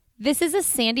This is a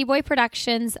Sandy Boy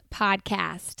Productions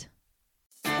podcast.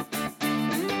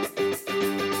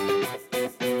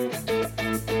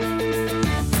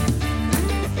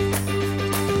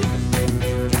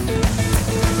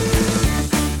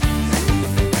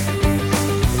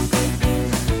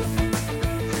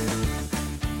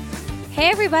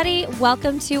 Hey everybody,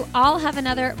 welcome to I'll Have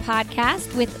Another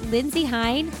podcast with Lindsay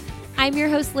Hein. I'm your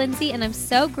host, Lindsay, and I'm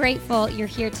so grateful you're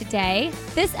here today.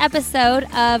 This episode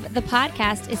of the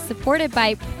podcast is supported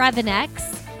by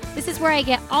Previnex. This is where I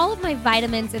get all of my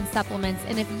vitamins and supplements,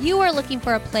 and if you are looking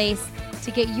for a place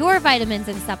to get your vitamins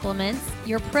and supplements,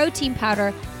 your protein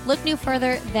powder, look no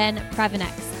further than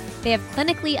Previnex. They have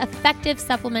clinically effective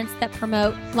supplements that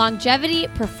promote longevity,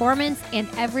 performance, and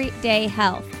everyday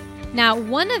health. Now,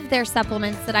 one of their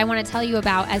supplements that I want to tell you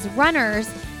about as runners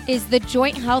is the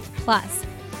Joint Health Plus,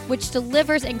 which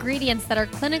delivers ingredients that are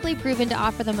clinically proven to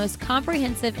offer the most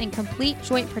comprehensive and complete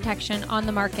joint protection on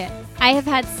the market. I have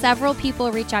had several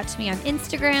people reach out to me on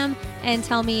Instagram and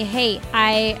tell me, hey,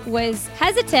 I was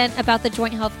hesitant about the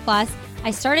Joint Health Plus.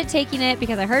 I started taking it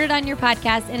because I heard it on your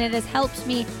podcast, and it has helped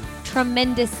me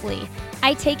tremendously.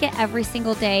 I take it every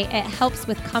single day. It helps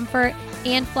with comfort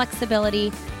and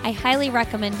flexibility. I highly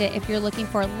recommend it if you're looking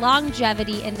for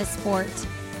longevity in the sport.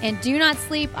 And do not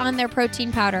sleep on their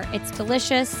protein powder. It's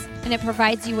delicious, and it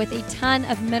provides you with a ton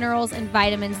of minerals and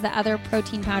vitamins that other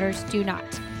protein powders do not.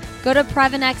 Go to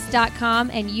Previnex.com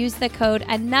and use the code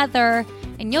ANOTHER,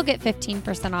 and you'll get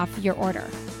 15% off your order.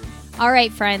 All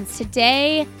right, friends,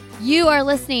 today you are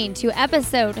listening to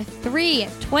episode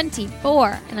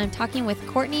 324, and I'm talking with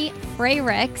Courtney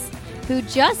Freyricks, who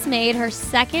just made her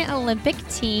second Olympic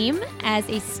team as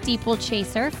a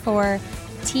steeplechaser for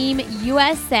Team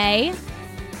USA.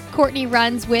 Courtney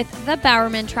runs with the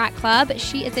Bowerman Track Club.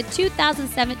 She is a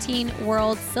 2017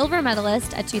 World Silver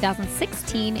Medalist, a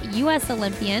 2016 U.S.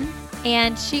 Olympian,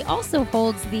 and she also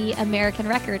holds the American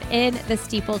record in the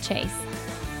steeplechase.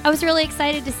 I was really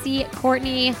excited to see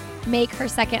Courtney make her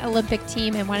second Olympic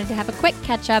team and wanted to have a quick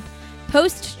catch-up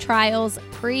post-trials,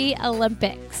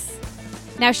 pre-Olympics.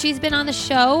 Now, she's been on the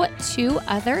show 2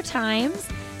 other times,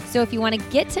 so if you want to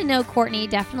get to know Courtney,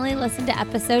 definitely listen to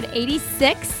episode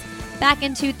 86 back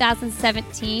in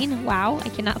 2017. Wow, I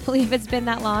cannot believe it's been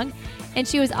that long. And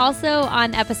she was also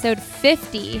on episode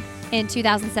 50 in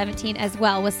 2017 as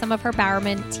well with some of her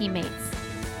Bowerman teammates.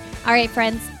 All right,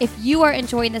 friends, if you are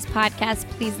enjoying this podcast,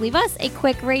 please leave us a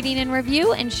quick rating and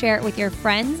review and share it with your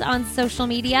friends on social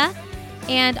media.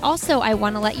 And also, I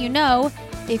want to let you know,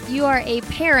 if you are a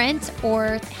parent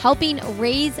or helping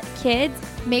raise kids,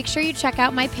 make sure you check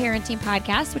out my parenting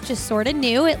podcast, which is sort of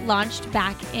new. It launched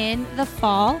back in the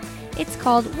fall. It's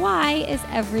called Why Is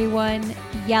Everyone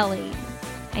Yelling?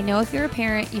 I know if you're a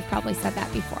parent, you've probably said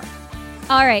that before.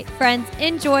 All right, friends,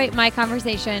 enjoy my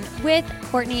conversation with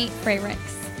Courtney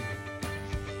Freyricks.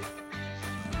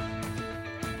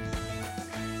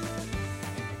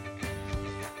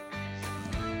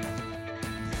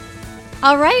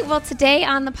 All right, well, today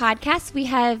on the podcast, we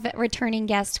have returning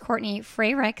guest Courtney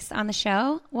Freyricks on the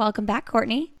show. Welcome back,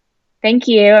 Courtney. Thank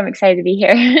you. I'm excited to be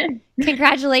here.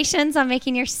 Congratulations on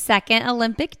making your second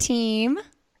Olympic team.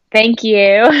 Thank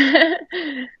you.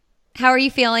 How are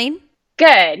you feeling?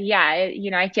 Good. Yeah.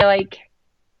 I feel like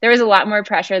there was a lot more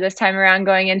pressure this time around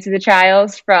going into the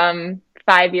trials from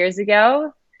 5 years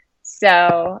ago.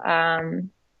 So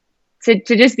to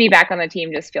just be back on the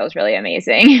team just feels really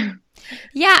amazing.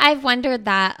 Yeah, I've wondered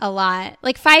that a lot.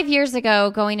 Like 5 years ago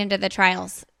going into the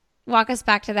trials. Walk us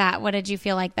back to that. What did you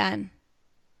feel like then?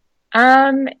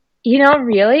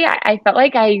 Really, I felt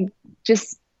like I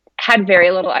just had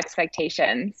very little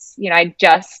expectations. I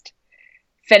just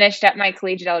finished up my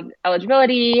collegiate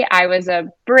eligibility. I was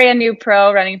a brand new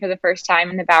pro running for the first time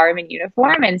in the Bowerman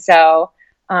uniform. And so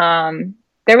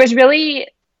there was really,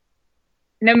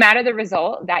 no matter the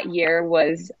result, that year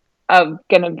was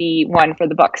going to be one for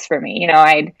the books for me.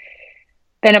 I'd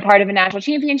been a part of a national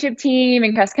championship team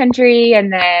in cross country,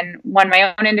 and then won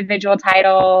my own individual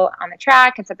title on the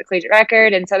track and set the collegiate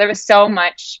record. And so there was so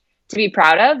much to be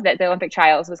proud of that the Olympic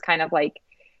trials was kind of like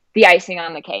the icing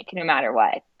on the cake, no matter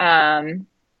what. And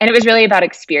it was really about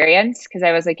experience, because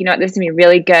I was like, this is going to be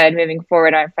really good moving forward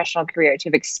in my professional career to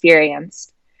have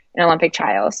experienced in Olympic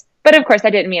trials. But of course,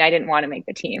 that didn't mean I didn't want to make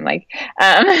the team.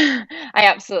 I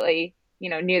absolutely,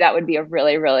 knew that would be a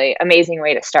really, really amazing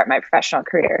way to start my professional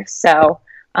career. So,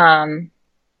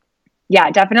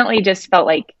 definitely just felt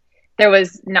like there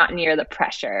was not near the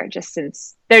pressure, just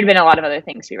since there'd been a lot of other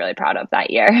things to be really proud of that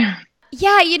year.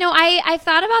 Yeah, I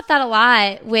thought about that a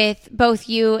lot with both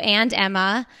you and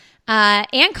Emma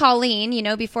and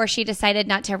Colleen, before she decided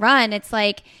not to run. It's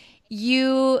like,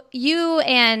 you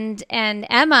and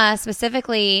Emma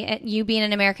specifically, you being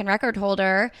an American record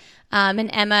holder, and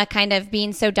Emma kind of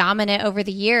being so dominant over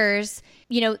the years,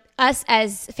 us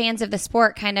as fans of the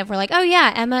sport kind of were like, oh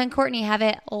yeah, Emma and Courtney have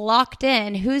it locked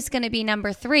in. Who's going to be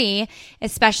number 3,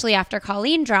 especially after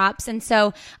Colleen drops? And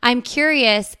so I'm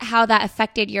curious how that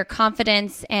affected your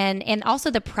confidence and also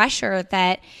the pressure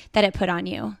that it put on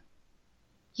you.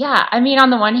 Yeah. I mean, on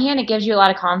the one hand, it gives you a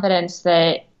lot of confidence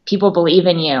that people believe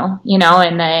in you,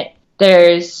 and that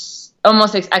there's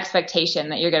almost expectation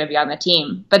that you're going to be on the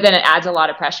team. But then it adds a lot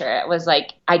of pressure. It was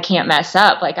like, I can't mess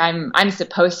up. Like I'm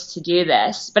supposed to do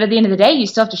this. But at the end of the day, you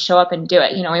still have to show up and do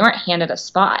it. We weren't handed a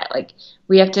spot. Like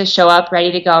we have to show up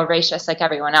ready to go, race just like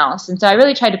everyone else. And so I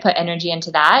really tried to put energy into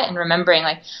that and remembering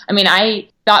I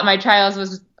thought my trials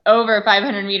was over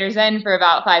 500 meters in for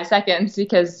about 5 seconds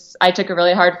because I took a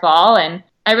really hard fall. And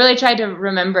I really tried to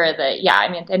remember that,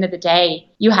 at the end of the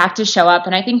day, you have to show up.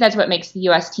 And I think that's what makes the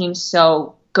U.S. team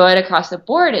so good across the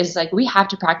board is like we have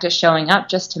to practice showing up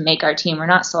just to make our team. We're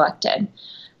not selected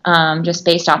just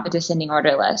based off the descending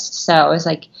order list. So it was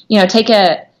like, take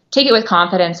it with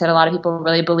confidence that a lot of people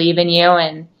really believe in you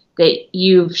and that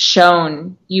you've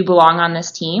shown you belong on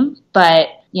this team. But,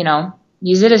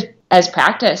 use it as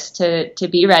practice to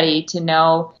be ready, to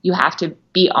know you have to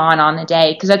be on the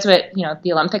day. Because that's what,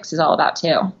 the Olympics is all about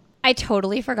too. I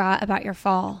totally forgot about your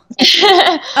fall.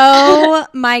 Oh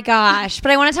my gosh.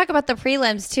 But I want to talk about the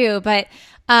prelims too. But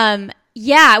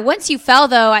once you fell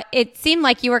though, it seemed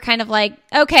like you were kind of like,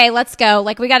 okay, let's go.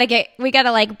 Like we got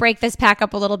to like break this pack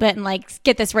up a little bit and like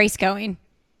get this race going.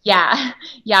 Yeah.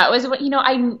 Yeah. It was,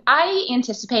 I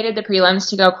anticipated the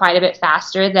prelims to go quite a bit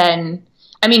faster than,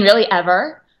 really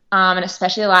ever. And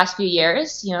especially the last few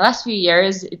years,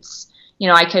 it's,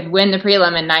 I could win the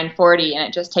prelim in 9:40 and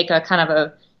it just take a kind of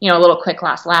a little quick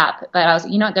last lap. But I was,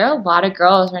 there are a lot of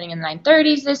girls running in the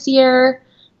 9:30s this year.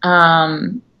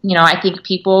 I think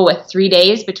people with 3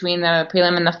 days between the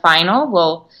prelim and the final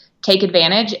will take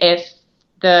advantage if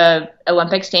the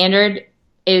Olympic standard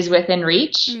is within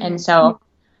reach. Mm-hmm. And so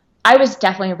I was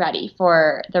definitely ready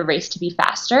for the race to be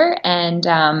faster. And,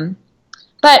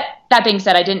 but that being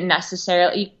said, I didn't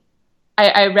necessarily,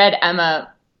 I read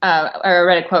Emma, or I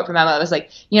read a quote from Emma. It was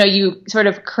like, you sort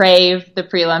of crave the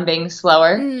prelim being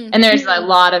slower. Mm-hmm. And there's a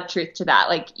lot of truth to that.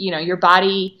 Like, your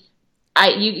body,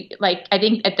 I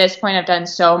think at this point I've done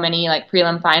so many like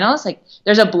prelim finals, like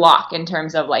there's a block in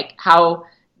terms of like how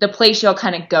the place you'll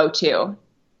kind of go to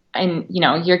and,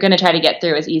 you're going to try to get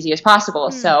through as easy as possible.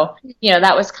 Mm-hmm. So,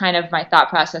 that was kind of my thought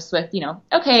process with,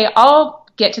 okay, I'll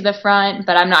get to the front,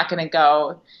 but I'm not going to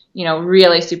go,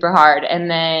 really super hard. And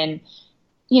then,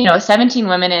 17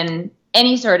 women in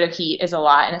any sort of heat is a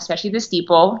lot. And especially the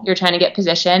steeple, you're trying to get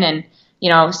position and,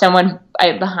 someone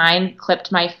behind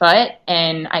clipped my foot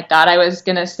and I thought I was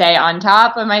going to stay on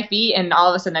top of my feet and all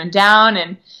of a sudden I'm down.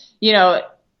 And,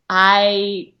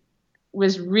 I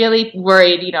was really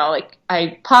worried, like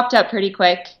I popped up pretty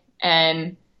quick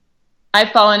and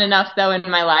I've fallen enough though in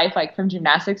my life, like from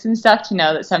gymnastics and stuff to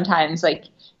know that sometimes like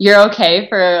you're okay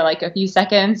for like a few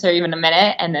seconds or even a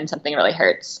minute and then something really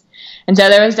hurts. And so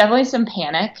there was definitely some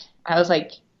panic. I was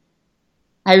like,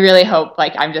 I really hope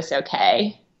like I'm just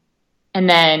okay. And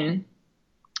then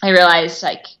I realized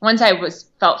like once I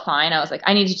felt fine, I was like,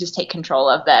 I need to just take control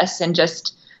of this and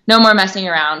just no more messing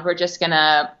around. We're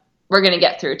going to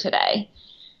get through today.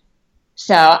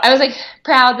 So I was like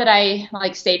proud that I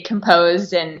like stayed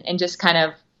composed and just kind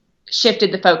of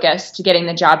shifted the focus to getting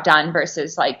the job done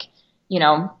versus like,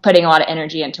 putting a lot of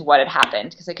energy into what had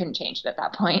happened because I couldn't change it at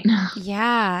that point.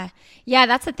 Yeah. Yeah.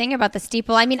 That's the thing about the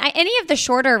steeple. I mean, any of the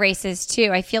shorter races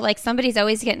too, I feel like somebody's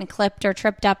always getting clipped or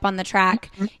tripped up on the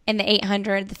track in the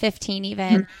 800, the 15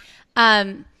 even.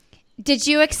 Mm-hmm. Did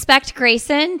you expect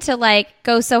Grayson to like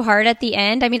go so hard at the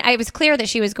end? I mean, it was clear that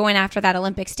she was going after that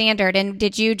Olympic standard. And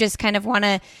did you just kind of want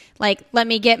to like, let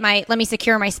me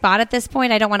secure my spot at this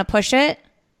point? I don't want to push it.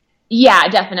 Yeah,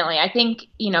 definitely. I think,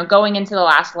 going into the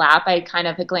last lap, I kind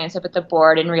of glanced up at the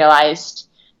board and realized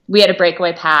we had a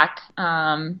breakaway pack.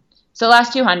 So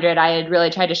last 200, I had really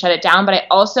tried to shut it down, but I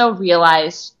also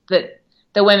realized that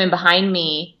the women behind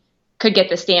me could get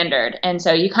the standard. And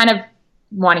so you kind of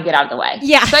want to get out of the way.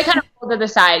 Yeah. So I kind of pulled to the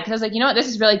side because I was like, this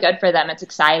is really good for them. It's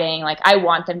exciting. Like I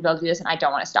want them to be able to do this and I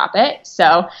don't want to stop it.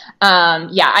 So,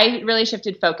 I really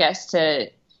shifted focus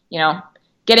to,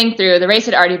 getting through. The race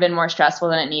had already been more stressful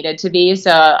than it needed to be. So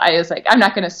I was like, I'm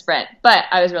not going to sprint, but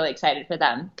I was really excited for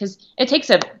them because it takes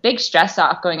a big stress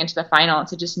off going into the final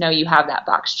to just know you have that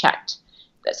box checked.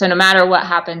 So no matter what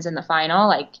happens in the final,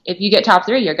 like if you get top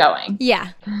 3, you're going.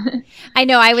 Yeah. I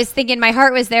know. I was thinking my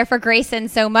heart was there for Grayson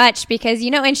so much because,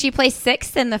 and she placed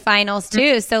 6th in the finals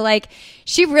too. So like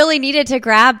she really needed to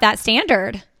grab that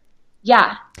standard.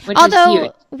 Yeah.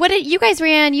 Although, what did you guys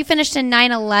ran? You finished in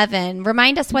 9:11.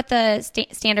 Remind us what the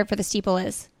standard for the steeple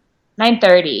is.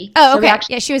 9:30. Oh, okay.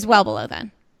 Yeah, she was well below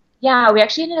then. Yeah, we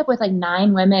actually ended up with like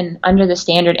 9 women under the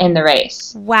standard in the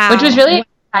race. Wow. Which was really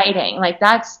exciting. Like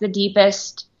that's the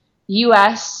deepest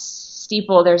U.S.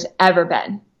 steeple there's ever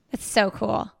been. That's so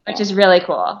cool. Which is really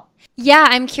cool. Yeah,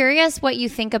 I'm curious what you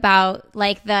think about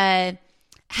like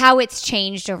how it's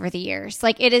changed over the years.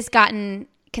 Like it has gotten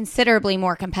considerably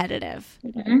more competitive.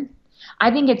 Mm-hmm.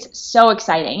 I think it's so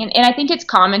exciting. And I think it's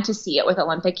common to see it with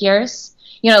Olympic years.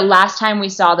 Last time we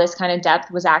saw this kind of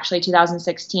depth was actually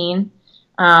 2016.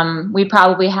 We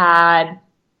probably had,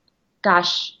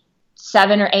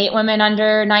 7 or 8 women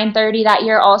under 9:30 that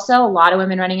year also. A lot of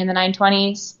women running in the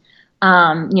 9:20s.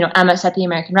 Emma set the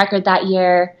American record that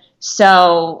year.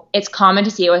 So it's common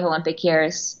to see it with Olympic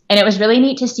years. And it was really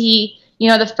neat to see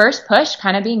the first push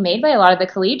kind of being made by a lot of the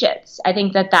collegiates. I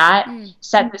think that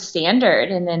set the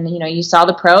standard. And then, you saw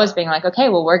the pros being like, okay,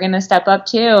 well, we're going to step up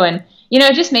too. And,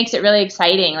 it just makes it really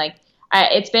exciting. Like,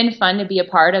 it's been fun to be a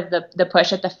part of the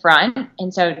push at the front.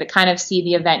 And so to kind of see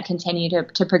the event continue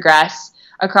to progress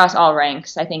across all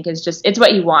ranks, I think it's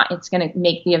what you want. It's going to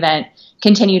make the event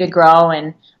continue to grow.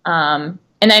 And I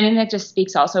mean, that just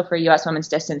speaks also for U.S. women's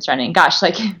distance running. Gosh,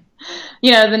 like,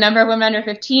 the number of women under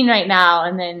 15 right now,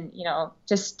 and then,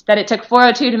 just that it took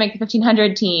 4:02 to make the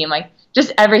 1500 team, like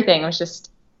just everything was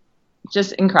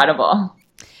just incredible.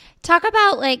 Talk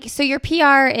about so your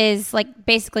PR is like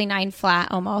basically 9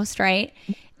 flat almost, right?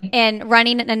 And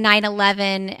running a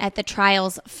 9:11 at the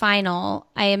trials final,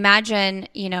 I imagine,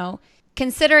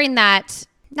 considering that,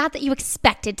 not that you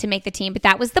expected to make the team, but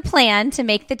that was the plan to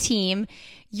make the team.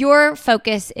 Your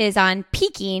focus is on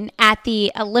peaking at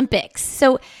the Olympics.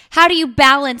 So how do you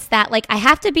balance that? Like, I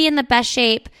have to be in the best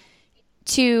shape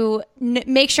to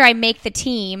make sure I make the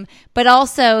team, but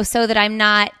also so that I'm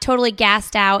not totally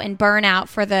gassed out and burn out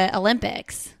for the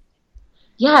Olympics.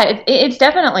 Yeah, it's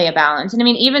definitely a balance. And I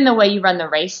mean, even the way you run the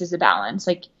race is a balance.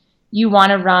 Like, you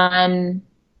want to run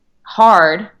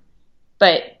hard,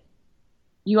 but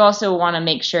you also want to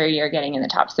make sure you're getting in the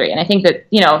top 3. And I think that,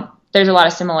 there's a lot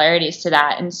of similarities to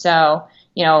that. And so,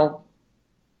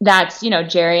 that's,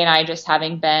 Jerry and I just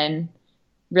having been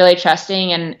really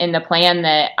trusting in the plan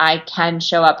that I can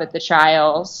show up at the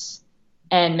trials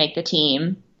and make the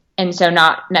team. And so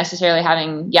not necessarily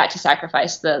having yet to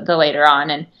sacrifice the later on.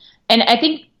 And I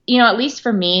think, at least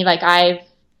for me, like I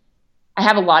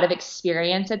have a lot of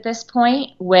experience at this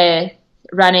point with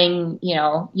running,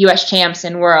 US champs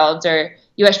and worlds or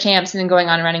US champs and then going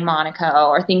on and running Monaco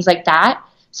or things like that.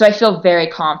 So I feel very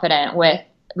confident with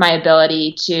my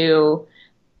ability to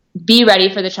be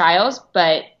ready for the trials,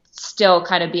 but still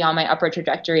kind of be on my upward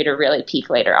trajectory to really peak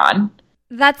later on.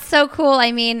 That's so cool.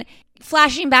 I mean,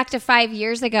 flashing back to 5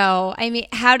 years ago, I mean,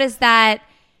 how does that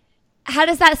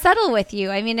settle with you?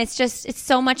 I mean, it's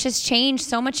so much has changed,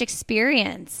 so much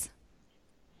experience.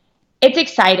 It's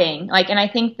exciting. And I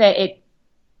think that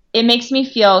it makes me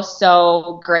feel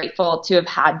so grateful to have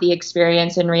had the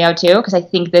experience in Rio too, because I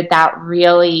think that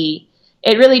really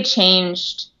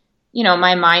changed,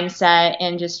 my mindset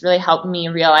and just really helped me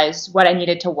realize what I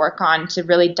needed to work on to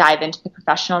really dive into the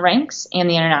professional ranks and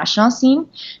the international scene.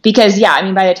 Because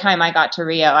by the time I got to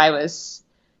Rio, I was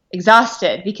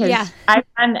exhausted because I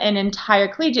ran an entire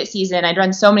collegiate season. I'd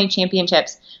run so many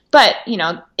championships, but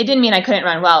it didn't mean I couldn't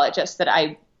run well. It just that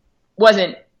I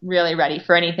wasn't really ready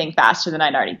for anything faster than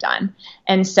I'd already done.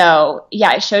 And so,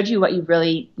 it showed you what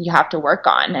you have to work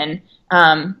on. And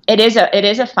it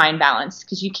is a fine balance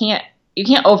because you can't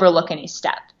overlook any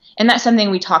step. And that's something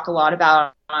we talk a lot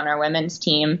about on our women's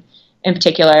team in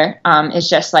particular, is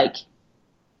just like,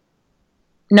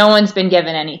 no one's been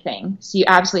given anything. So you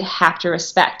absolutely have to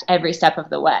respect every step of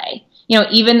the way.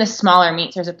 Even the smaller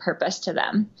meets, there's a purpose to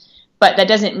them. But that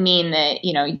doesn't mean that,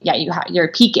 you're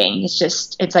peaking.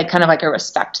 It's like kind of like a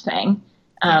respect thing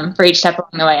for each step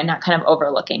along the way and not kind of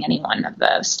overlooking any one of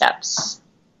those steps.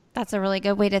 That's a really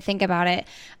good way to think about it.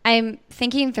 I'm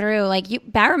thinking through,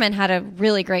 Bowerman had a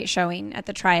really great showing at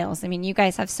the trials. I mean, you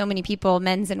guys have so many people,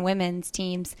 men's and women's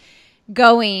teams,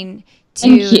 going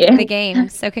to the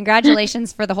games. So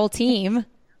congratulations for the whole team.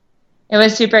 It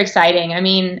was super exciting. I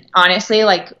mean, honestly,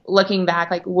 looking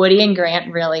back, Woody and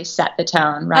Grant really set the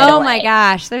tone right away. Oh my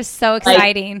gosh, that was so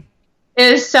exciting. It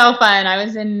was so fun.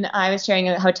 I was sharing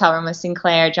a hotel room with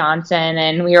Sinclair Johnson,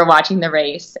 and we were watching the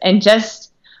race, and just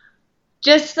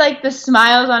the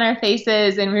smiles on our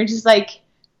faces, and we were just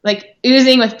like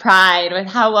oozing with pride with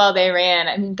how well they ran.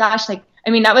 I mean, gosh, like, I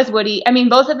mean, that was Woody. I mean,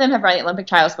 both of them have run the Olympic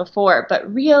trials before,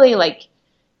 but really, like,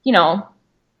 you know,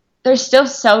 they're still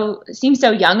seem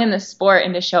so young in the sport,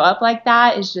 and to show up like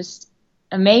that is just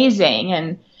amazing.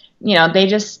 And, you know,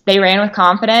 they ran with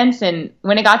confidence. And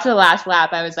when it got to the last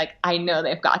lap, I was like, I know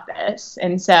they've got this.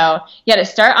 And so, yeah, to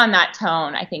start on that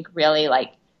tone, I think really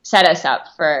like set us up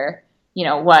for, you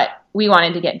know, what we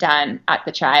wanted to get done at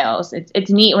the trials.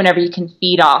 It's neat whenever you can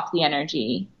feed off the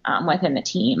energy within the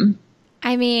team.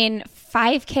 I mean,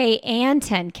 5K and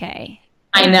 10K.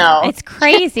 I know. It's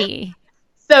crazy.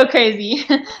 So crazy.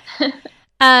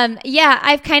 Yeah,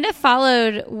 I've kind of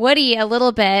followed Woody a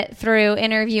little bit through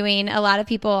interviewing a lot of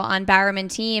people on Bowerman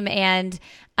team. And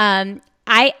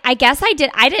I guess I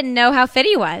didn't know how fit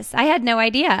he was. I had no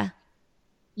idea.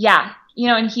 Yeah. You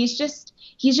know, and he's just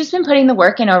been putting the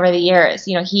work in over the years.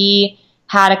 You know, he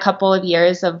had a couple of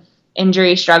years of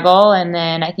injury struggle, and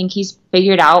then I think he's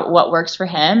figured out what works for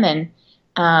him. And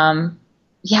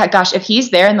yeah, gosh, if he's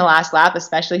there in the last lap,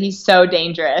 especially, he's so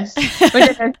dangerous. Which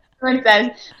everyone says,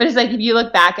 but it's like if you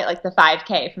look back at like the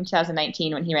 5K from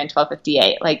 2019 when he ran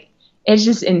 12:58, like it's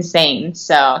just insane.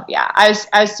 So yeah, I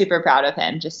was super proud of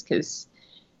him just because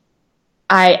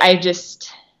I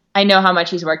know how much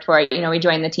he's worked for it. You know, we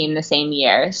joined the team the same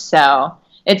year, so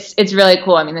it's really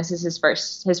cool. I mean, this is his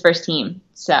first team,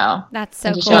 so that's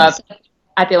so cool. To show up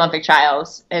at the Olympic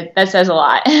trials, that says a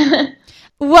lot.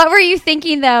 What were you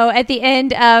thinking though at the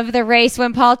end of the race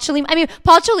when Paul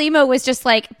Chelimo was just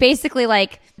like basically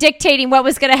like dictating what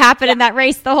was going to happen in that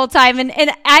race the whole time,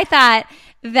 and I thought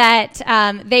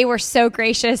that they were so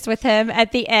gracious with him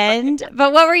at the end.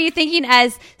 But what were you thinking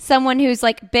as someone who's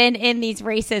like been in these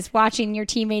races, watching your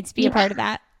teammates be a part of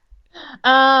that?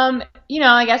 You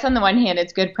know, I guess on the one hand,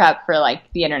 it's good prep for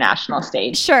like the international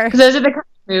stage. Sure. Because those are the kind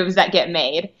of moves that get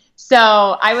made. So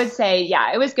I would say,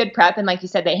 yeah, it was good prep. And like you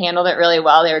said, they handled it really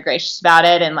well. They were gracious about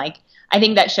it. And like, I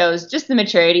think that shows just the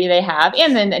maturity they have.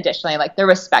 And then additionally, like the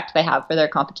respect they have for their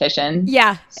competition.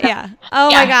 Yeah. So, yeah.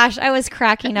 Oh my gosh. I was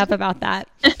cracking up about that.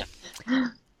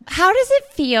 How does it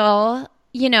feel?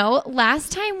 You know,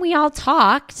 last time we all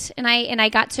talked and I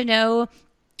got to know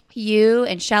you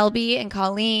and Shelby and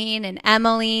Colleen and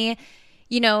Emily,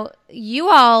 you know, you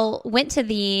all went to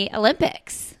the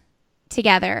Olympics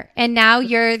together, and now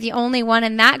you're the only one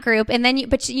in that group. And then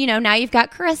but you know, now you've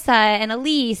got Carissa and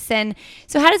Elise. And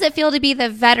so how does it feel to be the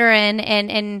veteran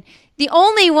and the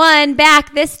only one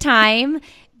back this time,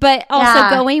 but also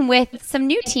going with some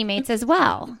new teammates as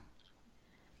well?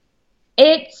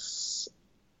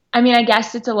 I mean, I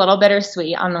guess it's a little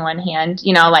bittersweet on the one hand,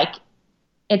 you know, like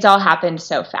it's all happened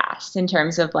so fast in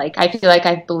terms of like, I feel like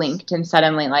I've blinked and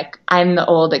suddenly like I'm the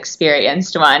old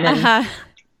experienced one. And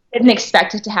didn't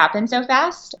expect it to happen so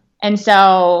fast. And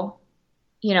so,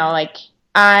 you know, like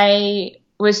I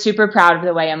was super proud of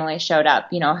the way Emily showed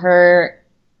up. You know, her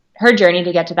journey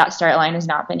to get to that start line has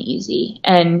not been easy.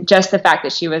 And just the fact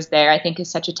that she was there, I think,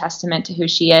 is such a testament to who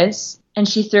she is. And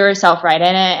she threw herself right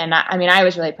in it. And I mean, I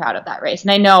was really proud of that race.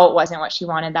 And I know it wasn't what she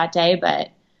wanted that day,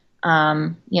 but,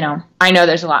 you know, I know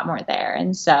there's a lot more there.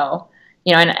 And so,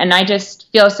 you know, and I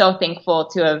just feel so thankful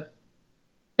to have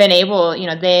been able, you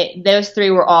know, those three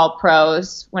were all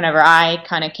pros whenever I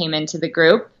kind of came into the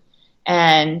group,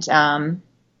 and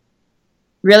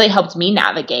really helped me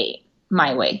navigate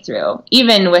my way through.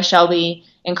 Even with Shelby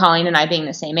and Colleen and I being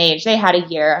the same age, they had a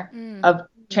year of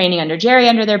training under Jerry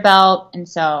under their belt, and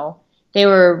so they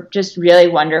were just really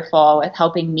wonderful with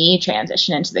helping me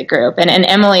transition into the group. And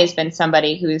Emily's been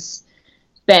somebody who's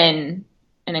been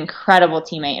an incredible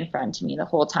teammate and friend to me the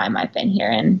whole time I've been here,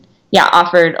 and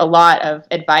offered a lot of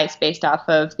advice based off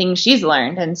of things she's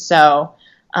learned. And so,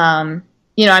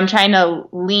 you know, I'm trying to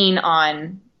lean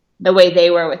on the way they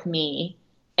were with me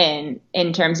in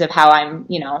terms of how I'm,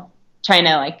 you know, trying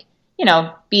to like, you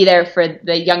know, be there for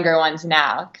the younger ones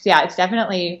now. 'Cause it's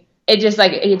definitely, it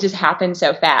just happened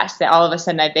so fast that all of a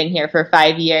sudden I've been here for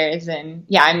 5 years, and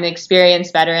I'm the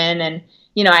experienced veteran. And,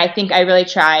 you know, I think I really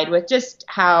tried with just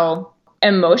how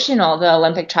emotional the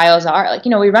Olympic trials are. Like, you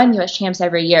know, we run US champs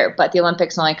every year, but the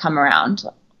Olympics only come around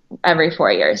every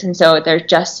 4 years. And so there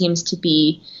just seems to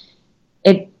be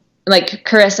it, like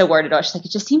Carissa worded it, she's like,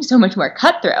 it just seems so much more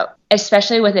cutthroat,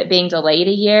 especially with it being delayed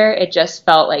a year. It just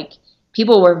felt like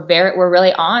people were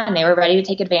really on, they were ready to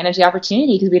take advantage of the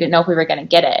opportunity because we didn't know if we were going to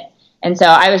get it. And so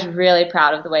I was really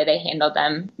proud of the way they handled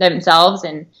themselves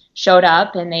and showed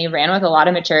up, and they ran with a lot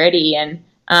of maturity. And,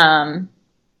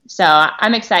 so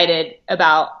I'm excited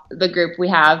about the group we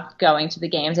have going to the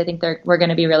games. I think we're going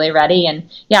to be really ready, and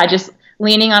just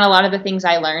leaning on a lot of the things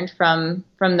I learned from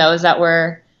those that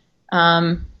were,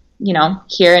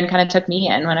 here and kind of took me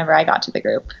in whenever I got to the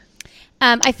group.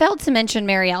 I failed to mention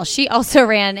Marielle. She also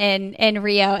ran in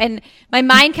Rio, and my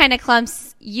mind kind of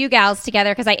clumps you gals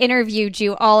together because I interviewed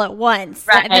you all at once.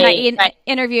 Right, and then I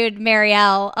interviewed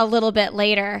Marielle a little bit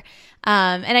later.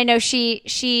 And I know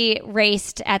she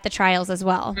raced at the trials as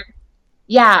well.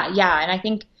 Yeah. And I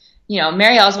think,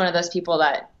 Marielle is one of those people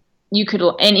that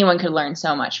anyone could learn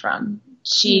so much from.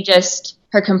 She just,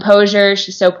 her composure,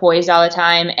 she's so poised all the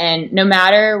time. And no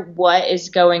matter what is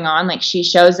going on, like she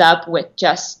shows up with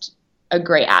just a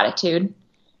great attitude.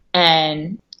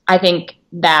 And I think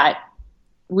that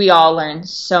we all learn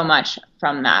so much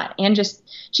from that. And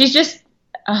she's just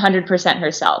 100%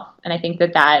 herself. And I think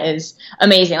that is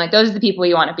amazing. Like those are the people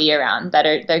you want to be around,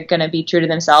 they're going to be true to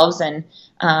themselves and,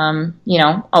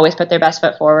 always put their best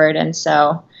foot forward. And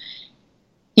so,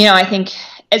 I think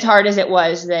as hard as it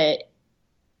was that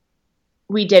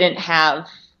we didn't have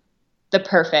the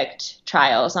perfect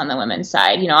trials on the women's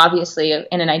side, obviously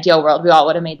in an ideal world, we all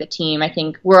would have made the team. I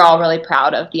think we're all really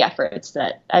proud of the efforts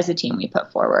that as a team we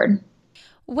put forward.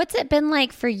 What's it been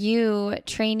like for you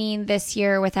training this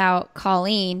year without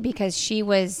Colleen, because she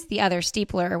was the other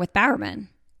steepler with Bowerman?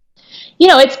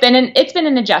 It's been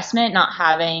an adjustment not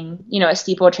having, a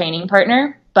steeple training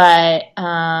partner, but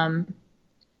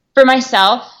for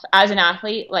myself as an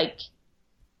athlete, like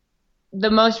the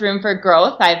most room for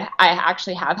growth I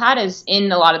actually have had is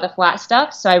in a lot of the flat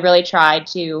stuff. So I really tried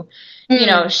to,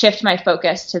 shift my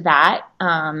focus to that.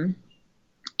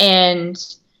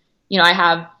 And, I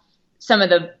have some of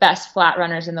the best flat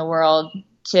runners in the world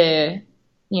to,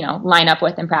 line up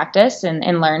with and practice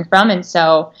and learn from. And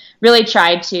so really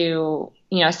tried to,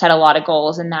 set a lot of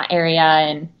goals in that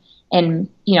area and,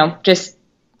 just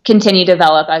continue to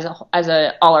develop as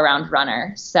a all around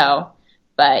runner. So,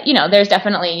 but, there's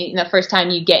definitely the first time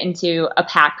you get into a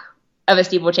pack of a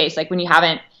steeplechase, like when you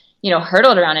haven't,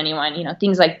 hurdled around anyone,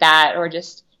 things like that, or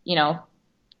just,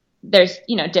 there's,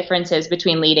 differences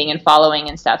between leading and following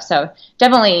and stuff. So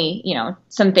definitely,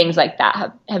 some things like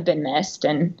that have been missed.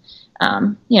 And,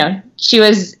 she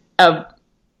was,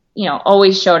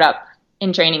 always showed up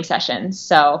in training sessions.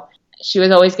 So she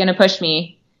was always going to push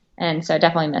me. And so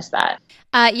definitely missed that.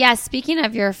 Speaking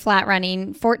of your flat running,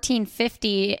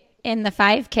 1450 in the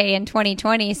 5K in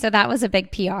 2020. So that was a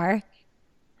big PR.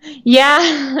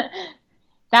 Yeah,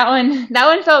 that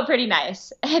one felt pretty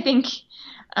nice. I think,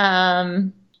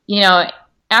 after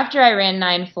I ran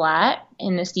 9 flat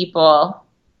in the steeple,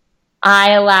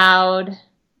 I allowed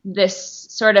this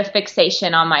sort of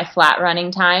fixation on my flat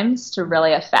running times to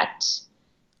really affect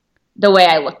the way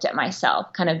I looked at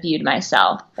myself, kind of viewed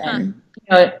myself. And,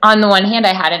 on the one hand,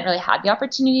 I hadn't really had the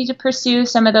opportunity to pursue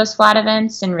some of those flat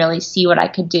events and really see what I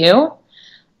could do.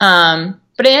 But on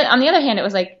the other hand, it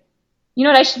was like,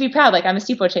 I should be proud. Like I'm a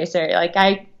steeplechaser. Like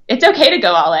it's okay to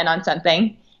go all in on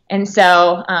something. And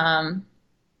so,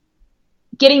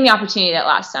 getting the opportunity that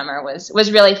last summer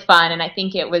was really fun. And I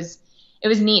think it was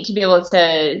neat to be able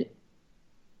to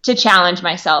challenge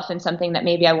myself in something that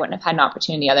maybe I wouldn't have had an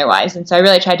opportunity otherwise. And so I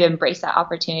really tried to embrace that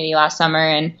opportunity last summer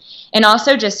and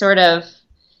also just sort of,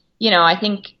 I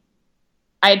think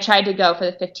I had tried to go for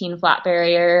the 15 flat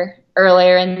barrier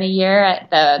earlier in the year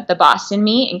at the Boston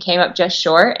meet and came up just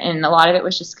short. And a lot of it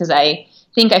was just because I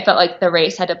think I felt like the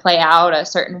race had to play out a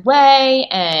certain way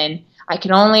and I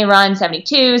could only run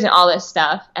 72s and all this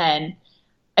stuff. And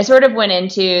I sort of went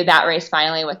into that race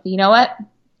finally with, you know what?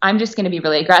 I'm just going to be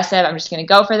really aggressive. I'm just going to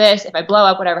go for this. If I blow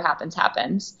up, whatever happens,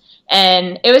 happens.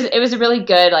 And it was a really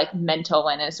good like mental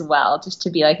win as well, just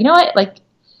to be like, you know what, like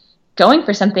going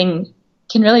for something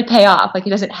can really pay off. Like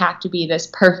it doesn't have to be this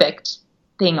perfect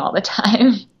thing all the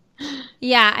time.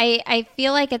 Yeah, I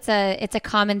feel like it's a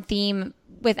common theme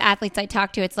with athletes I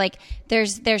talk to. It's like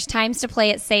there's times to play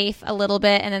it safe a little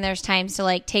bit, and then there's times to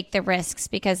like take the risks,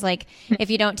 because like if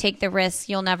you don't take the risks,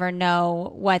 you'll never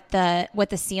know what the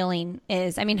ceiling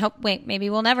is. I mean, maybe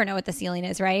we'll never know what the ceiling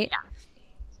is, right? Yeah.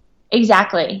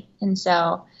 Exactly. And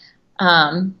so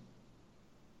I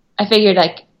figured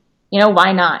like,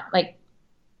 why not? Like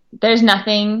there's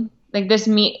nothing like this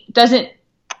meet doesn't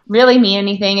really mean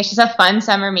anything. It's just a fun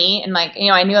summer meet. And like,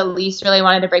 I knew Elise really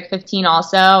wanted to break 15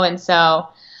 also. And so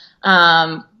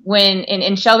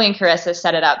when Shelby and Carissa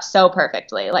set it up so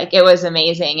perfectly, like it was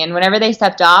amazing. And whenever they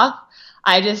stepped off,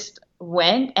 I just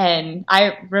went, and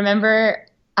I remember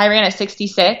I ran a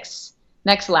 66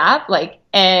 next lap,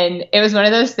 and it was one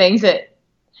of those things that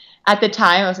at the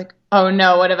time I was like, oh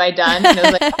no, what have I done? And it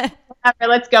was like, oh,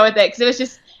 let's go with it. Cause it was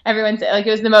just, everyone's like,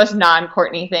 it was the most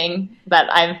non-Courtney thing that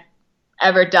I've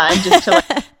ever done, just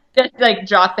to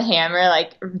drop the hammer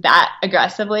like that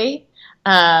aggressively.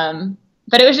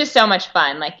 But it was just so much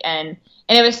fun. And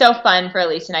And it was so fun for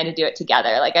Elise and I to do it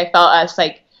together. Like I felt us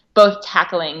like both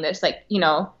tackling this, like, you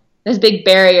know, this big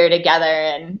barrier together.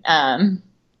 And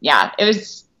it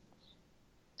was,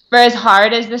 for as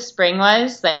hard as the spring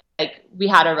was, like we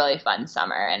had a really fun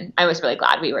summer, and I was really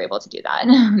glad we were able to do that.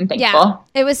 I'm thankful. Yeah,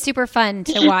 it was super fun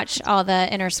to watch all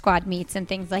the inter squad meets and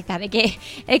things like that.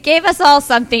 It gave us all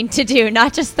something to do,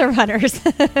 not just the runners.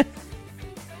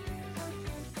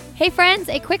 Hey friends,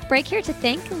 a quick break here to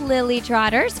thank Lily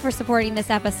Trotters for supporting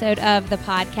this episode of the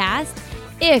podcast.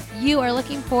 If you are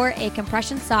looking for a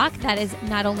compression sock that is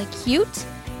not only cute,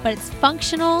 but it's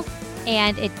functional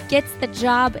and it gets the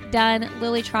job done,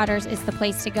 Lily Trotters is the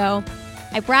place to go.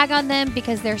 I brag on them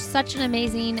because they're such an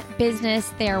amazing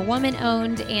business. They are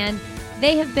woman-owned, and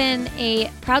they have been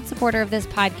a proud supporter of this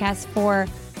podcast for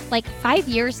like 5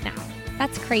 years now.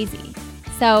 That's crazy.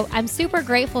 So I'm super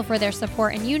grateful for their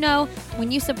support. And you know,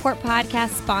 when you support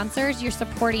podcast sponsors, you're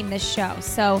supporting this show.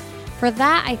 So for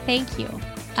that, I thank you.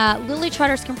 Lily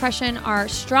Trotters compression are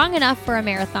strong enough for a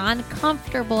marathon,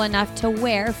 comfortable enough to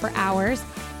wear for hours,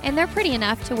 and they're pretty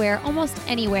enough to wear almost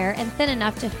anywhere and thin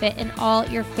enough to fit in all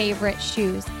your favorite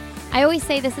shoes. I always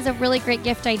say this is a really great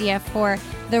gift idea for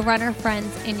the runner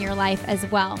friends in your life as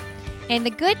well. And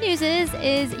the good news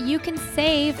is you can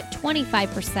save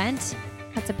 25%.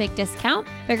 That's a big discount,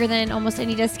 bigger than almost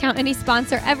any discount any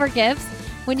sponsor ever gives,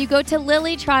 when you go to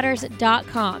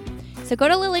lilytrotters.com. So go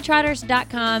to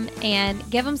lilytrotters.com and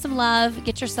give them some love.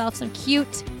 Get yourself some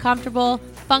cute, comfortable,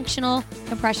 functional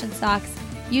compression socks.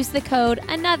 Use the code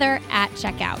ANOTHER at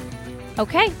checkout.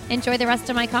 Okay, enjoy the rest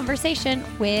of my conversation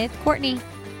with Courtney.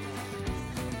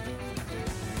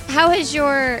 How has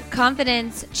your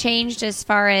confidence changed as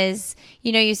far as,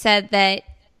 you know, you said that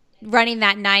running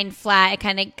that 9 flat, it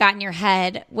kind of got in your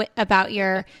head about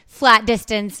your flat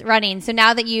distance running. So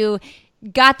now that you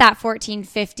got that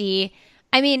 1450,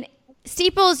 I mean,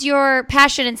 steeple's your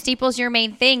passion and steeple's your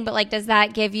main thing, but like, does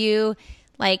that give you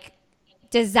like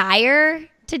desire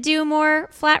to do more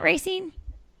flat racing?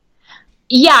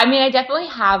 Yeah, I mean, I definitely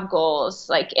have goals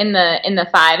like in the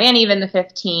 5 and even the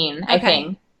 15, okay. I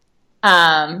think.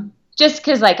 Just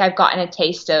because like I've gotten a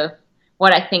taste of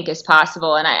what I think is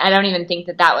possible, and I don't even think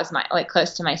that was my like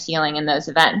close to my ceiling in those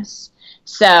events.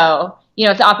 So, you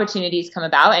know, if the opportunities come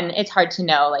about, and it's hard to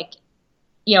know, like,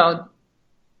 you know,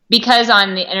 because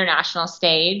on the international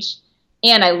stage,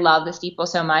 and I love the steeple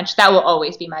so much, that will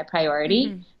always be my priority.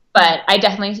 Mm-hmm. But I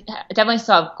definitely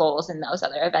still have goals in those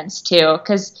other events too,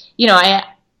 because, you know, I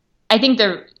think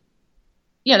there's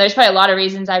probably a lot of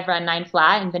reasons I've run 9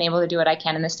 flat and been able to do what I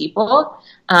can in the steeple,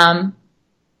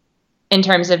 in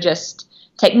terms of just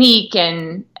technique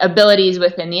and abilities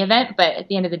within the event. But at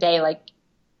the end of the day, like,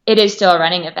 it is still a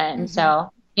running event. And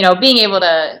so, you know, being able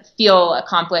to feel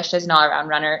accomplished as an all-around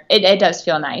runner, it does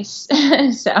feel nice.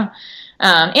 So,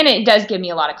 and it does give me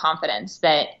a lot of confidence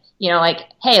that, you know, like,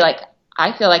 hey, like,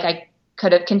 I feel like I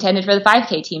could have contended for the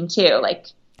 5K team too. Like,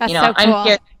 that's you know, so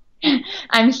cool.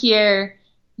 I'm here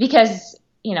because,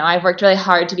 you know, I've worked really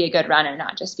hard to be a good runner,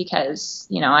 not just because,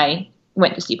 you know, I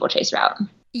went the steeplechase route.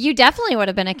 You definitely would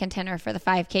have been a contender for the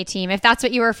 5K team if that's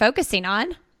what you were focusing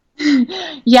on.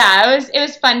 Yeah, it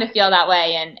was fun to feel that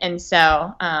way. And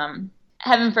so,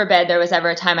 heaven forbid there was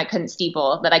ever a time I couldn't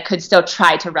steeple, that I could still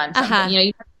try to run something. Uh-huh. You know,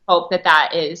 you hope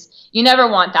that is, you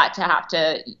never want that to have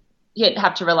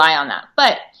to rely on that,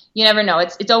 but you never know.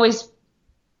 It's always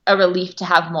a relief to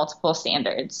have multiple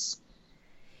standards.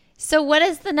 So what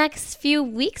does the next few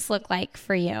weeks look like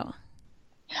for you?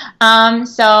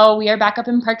 So we are back up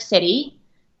in Park City,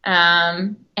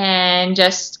 and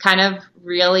just kind of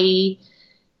really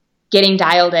getting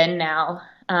dialed in now.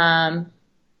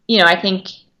 You know, I think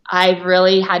I've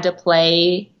really had to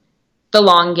play the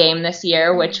long game this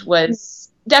year, which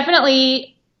was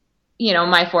definitely, you know,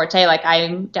 my forte. Like,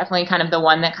 I'm definitely kind of the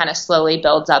one that kind of slowly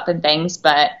builds up and things.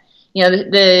 But, you know,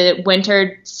 the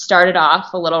winter started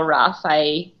off a little rough.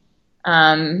 I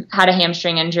had a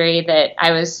hamstring injury that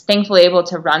I was thankfully able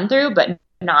to run through, but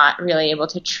not really able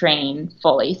to train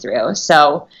fully through.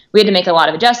 So we had to make a lot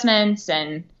of adjustments,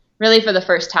 and really for the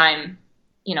first time,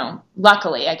 you know,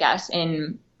 luckily, I guess,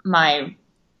 in my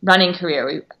running career,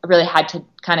 we really had to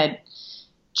kind of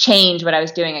change what I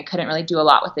was doing. I couldn't really do a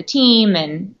lot with the team,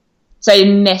 and so I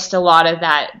missed a lot of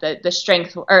that, the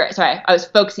strength, I was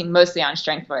focusing mostly on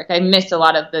strength work. I missed a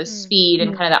lot of the speed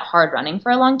and kind of that hard running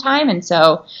for a long time. And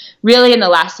so really in the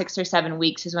last 6 or 7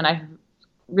 weeks is when I've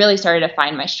really started to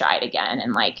find my stride again.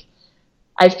 And like,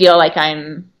 I feel like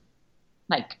I'm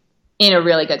like in a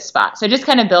really good spot. So just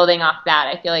kind of building off that,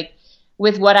 I feel like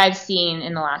with what I've seen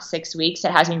in the last 6 weeks,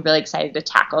 it has me really excited to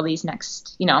tackle these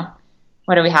next, you know,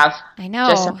 what do we have? I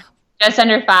know. Just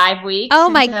under 5 weeks. Oh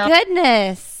my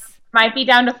goodness. might be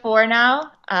down to 4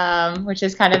 now, which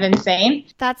is kind of insane.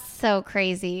 That's so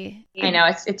crazy. I know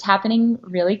it's happening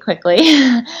really quickly,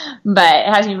 but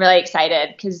it has me really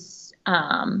excited because,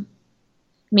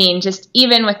 just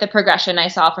even with the progression I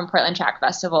saw from Portland Track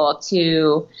Festival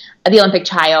to the Olympic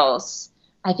trials,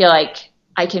 I feel like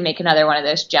I can make another one of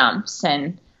those jumps.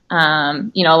 And,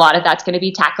 a lot of that's going to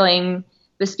be tackling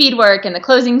the speed work and the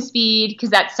closing speed, because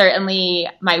that's certainly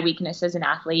my weakness as an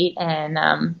athlete.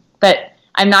 And, but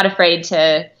I'm not afraid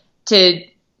to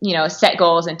set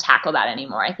goals and tackle that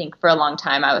anymore. I think for a long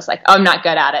time I was like, oh, I'm not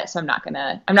good at it, so I'm not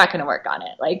gonna work on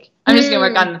it. Like, I'm just gonna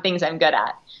work on the things I'm good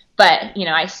at. But,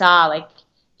 I saw, like,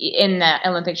 in the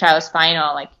Olympic trials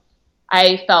final, like,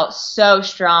 I felt so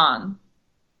strong,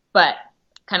 but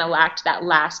kind of lacked that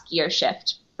last gear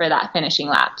shift for that finishing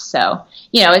lap. So,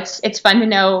 it's fun to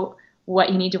know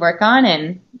what you need to work on,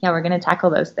 and yeah, we're going to tackle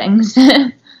those things.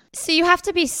 So you have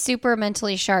to be super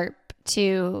mentally sharp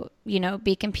to,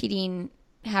 be competing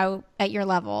at your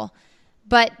level.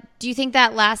 But do you think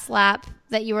that last lap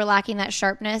that you were lacking that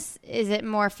sharpness, is it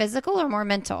more physical or more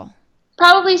mental?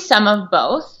 Probably some of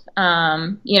both.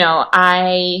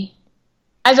 I,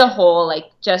 as a whole,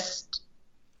 like, just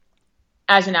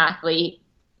as an athlete,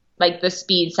 like, the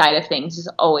speed side of things is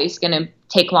always going to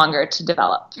take longer to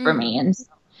develop for me. And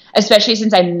especially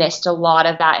since I missed a lot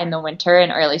of that in the winter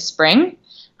and early spring,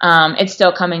 it's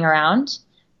still coming around.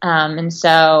 And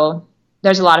so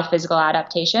there's a lot of physical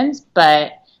adaptations,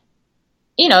 but,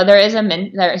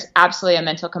 there's absolutely a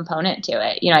mental component to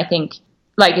it. I think,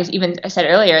 like even I said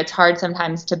earlier, it's hard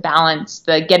sometimes to balance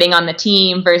the getting on the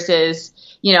team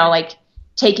versus, like,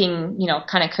 taking,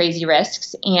 kind of crazy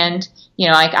risks. And,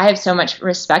 like, I have so much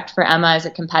respect for Emma as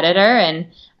a competitor,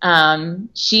 and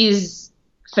she's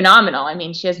phenomenal. I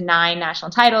mean, she has 9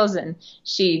 national titles, and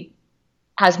she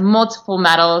has multiple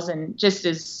medals, and just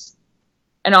is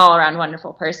an all-around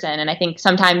wonderful person. And I think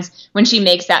sometimes when she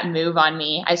makes that move on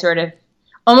me, I sort of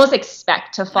almost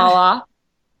expect to fall off.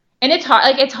 And it's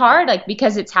hard, like,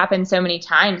 because it's happened so many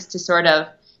times to sort of,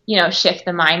 shift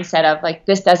the mindset of, like,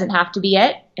 this doesn't have to be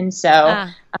it. And so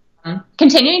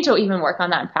continuing to even work on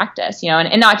that in practice,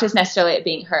 and not just necessarily it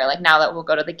being her, like, now that we'll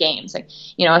go to the games, like,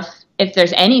 if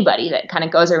there's anybody that kind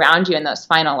of goes around you in those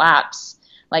final laps,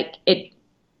 like,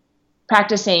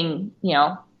 practicing,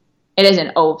 it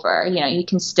isn't over, you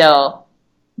can still,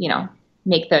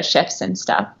 make those shifts and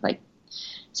stuff, like.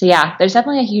 So yeah, there's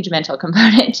definitely a huge mental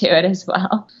component to it as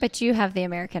well. But you have the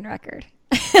American record.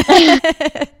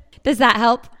 Does that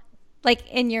help, like,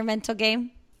 in your mental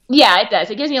game? Yeah, it does.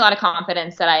 It gives me a lot of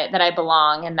confidence that I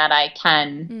belong and that I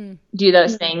can do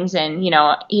those things. And,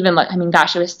 even look, I mean,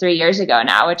 gosh, it was 3 years ago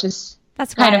now, which is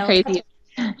kind of crazy.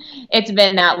 It's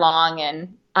been that long,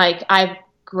 and, like, I've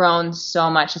grown so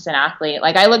much as an athlete.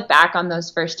 Like, I look back on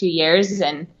those first 2 years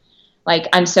and, like,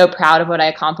 I'm so proud of what I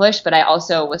accomplished, but I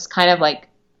also was kind of, like,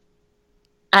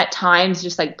 at times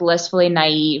just, like, blissfully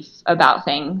naive about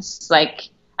things. Like,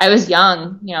 I was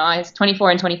young, I was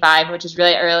 24 and 25, which is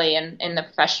really early in the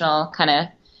professional kind of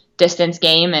distance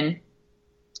game. And,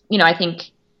 I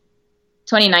think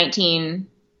 2019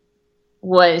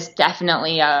 was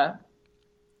definitely a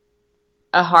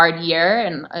hard year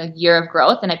and a year of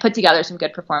growth. And I put together some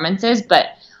good performances, but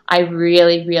I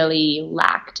really, really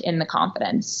lacked in the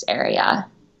confidence area.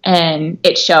 And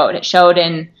it showed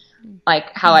in, like,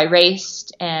 how I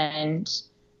raced, and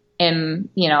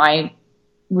I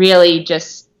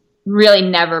really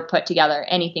never put together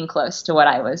anything close to what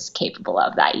I was capable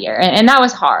of that year. And that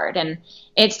was hard. And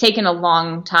it's taken a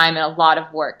long time and a lot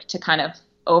of work to kind of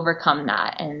overcome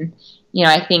that. And,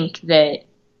 I think that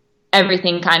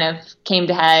everything kind of came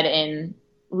to head in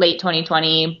late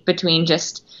 2020 between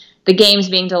just the games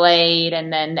being delayed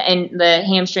and then the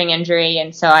hamstring injury.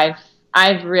 And so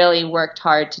I've really worked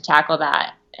hard to tackle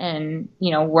that and,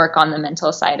 work on the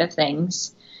mental side of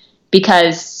things,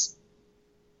 because,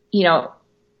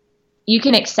 you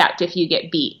can accept if you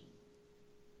get beat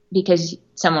because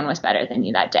someone was better than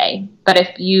you that day. But if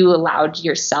you allowed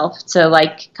yourself to,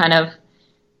 like, kind of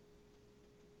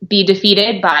be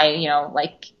defeated by,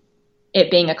 like,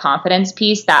 it being a confidence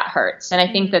piece, that hurts. And I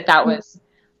think that was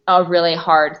a really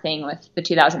hard thing with the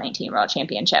 2019 World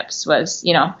Championships was,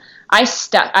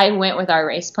 I went with our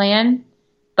race plan,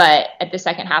 but at the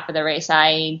second half of the race,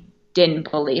 I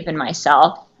didn't believe in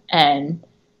myself, and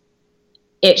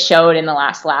it showed in the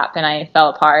last lap, and I fell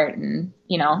apart. And,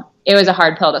 it was a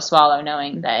hard pill to swallow,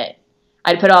 knowing that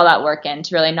I'd put all that work in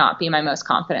to really not be my most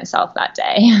confident self that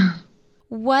day.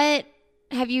 What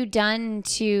have you done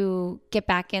to get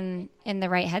back in the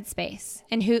right headspace?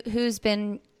 And who's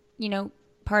been,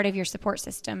 part of your support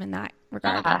system in that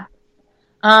regard?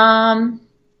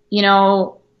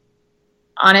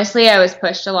 honestly, I was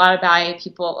pushed a lot by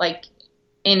people, like,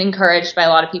 and encouraged by a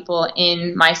lot of people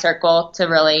in my circle to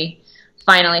really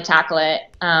finally tackle it.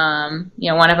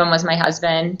 One of them was my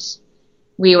husband.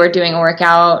 We were doing a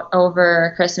workout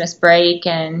over Christmas break,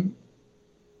 and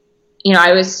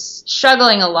I was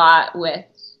struggling a lot with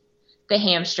the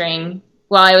hamstring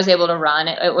while I was able to run.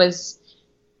 It was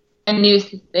a new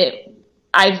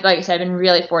like I said, I've been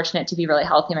really fortunate to be really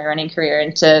healthy in my running career,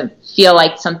 and to feel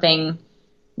like something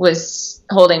was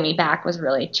holding me back was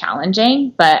really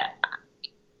challenging. But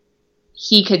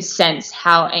he could sense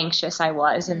how anxious I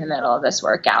was in the middle of this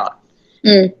workout.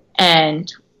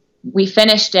 And we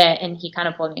finished it, and he kind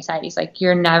of pulled me aside. He's like,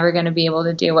 you're never going to be able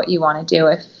to do what you want to do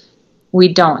if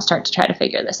we don't start to try to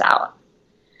figure this out.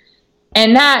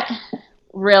 And that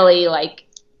really, like,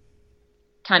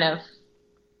 kind of,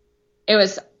 it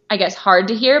was, I guess, hard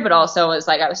to hear, but also was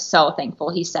like, I was so thankful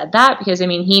he said that, because, I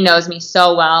mean, he knows me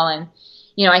so well. And,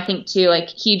 I think too, like,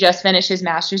 he just finished his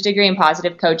master's degree in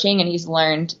positive coaching, and he's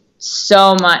learned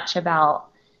so much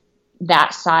about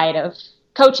that side of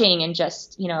coaching and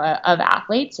just, of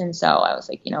athletes. And so I was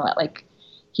like, you know what, like,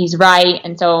 he's right.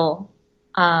 And so,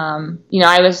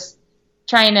 I was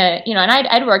trying to, and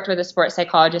I'd worked with a sports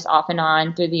psychologist off and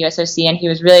on through the USOC, and he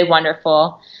was really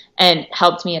wonderful and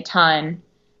helped me a ton.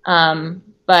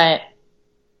 But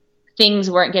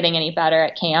things weren't getting any better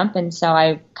at camp. And so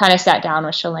I kind of sat down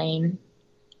with Shalane,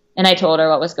 and I told her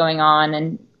what was going on,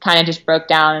 and kind of just broke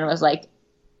down and was like,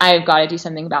 I've got to do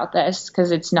something about this,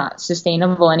 because it's not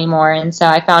sustainable anymore. And so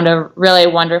I found a really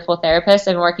wonderful therapist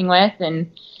I've been working with,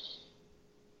 and,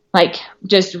 like,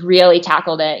 just really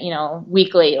tackled it,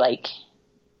 weekly, like,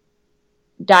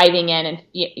 diving in and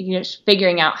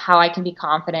figuring out how I can be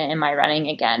confident in my running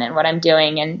again and what I'm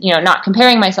doing, and, not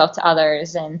comparing myself to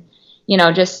others. And,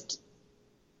 just,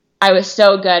 I was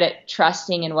so good at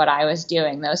trusting in what I was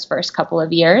doing those first couple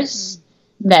of years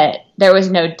that there was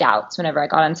no doubts whenever I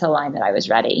got onto the line that I was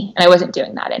ready, and I wasn't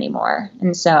doing that anymore.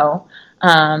 And so,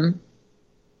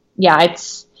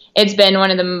 it's been one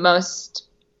of the most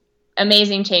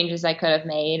amazing changes I could have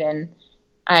made. And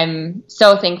I'm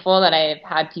so thankful that I've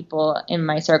had people in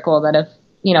my circle that have,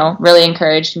 really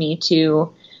encouraged me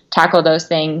to tackle those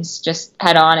things just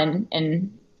head on.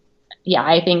 And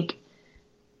I think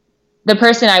the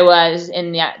person I was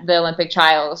in the Olympic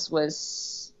trials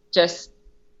was just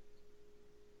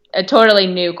a totally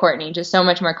new Courtney, just so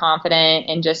much more confident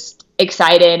and just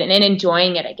excited and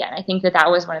enjoying it again. I think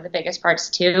that was one of the biggest parts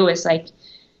too, is like,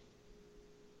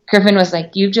 Griffin was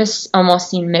like, you just almost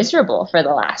seemed miserable for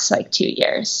the last, like, 2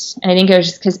 years. And I think it was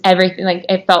just because everything, like,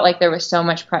 it felt like there was so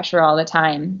much pressure all the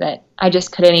time that I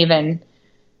just couldn't even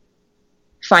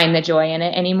find the joy in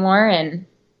it anymore. And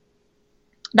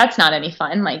that's not any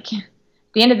fun. Like, at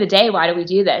the end of the day, why do we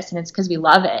do this? And it's because we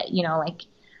love it,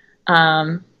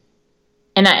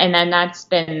 and then that's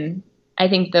been, I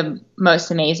think, the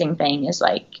most amazing thing is,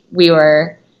 like,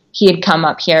 he had come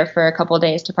up here for a couple of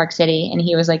days to Park City, and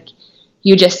he was like,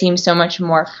 you just seem so much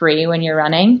more free when you're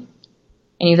running.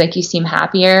 And he's like, you seem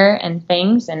happier and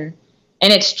things. And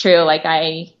it's true. Like,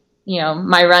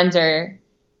 my runs are,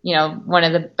 one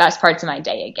of the best parts of my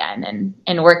day again.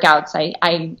 And workouts,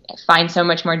 I find so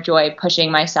much more joy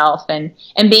pushing myself and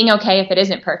being okay if it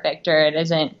isn't perfect or it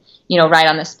isn't, right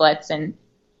on the splits. And,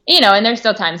 and there's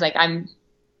still times, like, I'm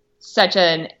such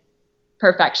a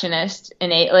perfectionist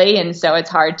innately. And so it's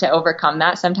hard to overcome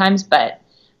that sometimes, but,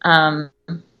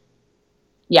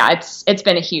 it's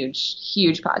been a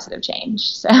huge positive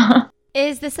change. So,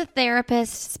 is this a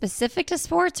therapist specific to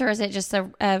sports, or is it just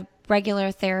a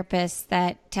regular therapist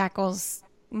that tackles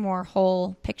more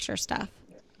whole picture stuff?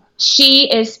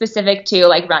 She is specific to,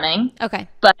 like, running. Okay.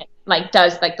 But, like,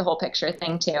 does, like, the whole picture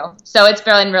thing too. So it's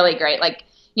been really great. Like,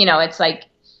 it's like,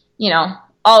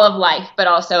 all of life, but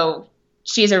also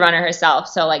she's a runner herself.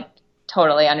 So, like,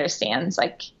 totally understands,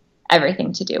 like,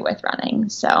 everything to do with running.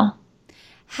 So.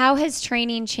 How has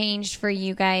training changed for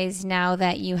you guys now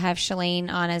that you have Shalane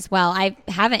on as well? I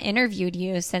haven't interviewed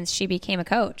you since she became a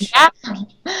coach. Yeah.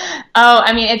 Oh,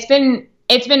 I mean,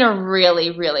 it's been a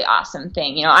really, really awesome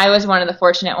thing. I was one of the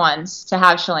fortunate ones to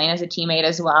have Shalane as a teammate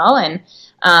as well, and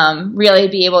really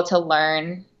be able to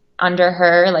learn under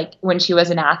her, like, when she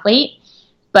was an athlete.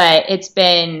 But she's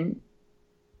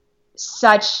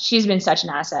been such an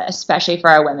asset, especially for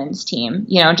our women's team,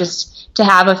 just to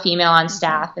have a female on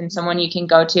staff and someone you can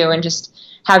go to and just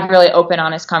have really open,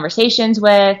 honest conversations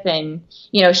with. And,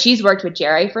 she's worked with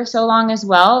Jerry for so long as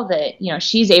well that,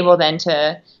 she's able then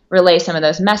to relay some of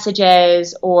those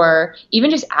messages or even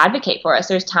just advocate for us.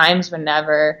 There's times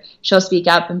whenever she'll speak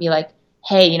up and be like,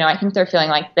 hey, I think they're feeling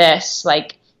like this,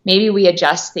 like, maybe we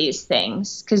adjust these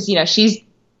things. 'Cause, she's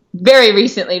very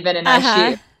recently been in our Uh-huh.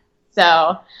 shoes.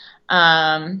 So,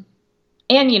 and,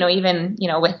 even,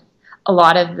 with a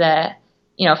lot of the,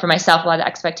 for myself, a lot of the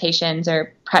expectations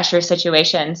or pressure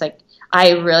situations, like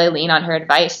I really lean on her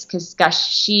advice because, gosh,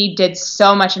 she did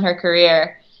so much in her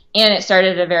career and it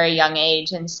started at a very young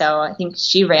age. And so I think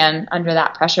she ran under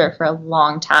that pressure for a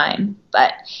long time.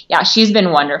 But yeah, she's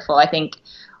been wonderful. I think,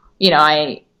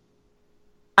 I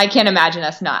can't imagine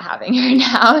us not having her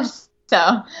now.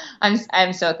 So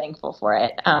I'm so thankful for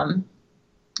it.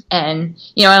 And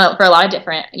for a lot of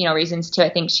different, reasons too. I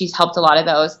think she's helped a lot of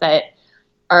those that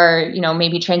are,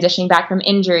 maybe transitioning back from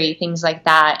injury, things like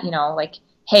that, like,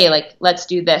 hey, like, let's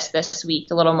do this week,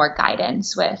 a little more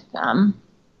guidance with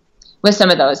some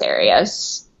of those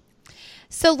areas.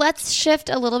 So let's shift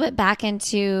a little bit back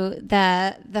into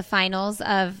the finals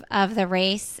of the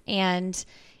race. And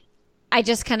I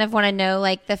just kind of want to know,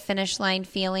 like, the finish line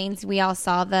feelings. We all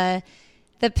saw the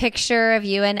picture of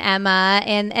you and Emma,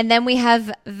 and then we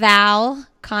have Val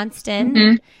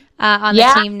Constant on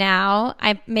the team now.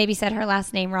 I maybe said her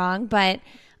last name wrong, but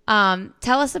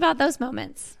tell us about those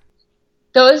moments.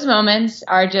 Those moments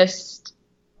are just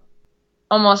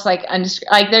almost like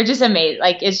they're just amazing.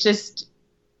 Like, it's just,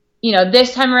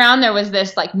 this time around there was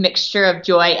this like mixture of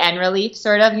joy and relief,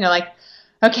 sort of, like,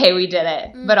 okay, we did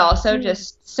it, but also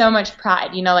just so much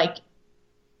pride, like,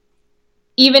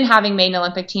 even having made an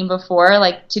Olympic team before,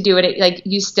 like, to do it, like,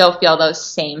 you still feel those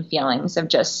same feelings of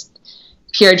just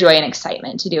pure joy and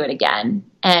excitement to do it again.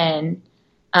 And,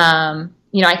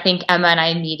 I think Emma and I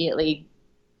immediately,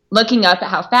 looking up at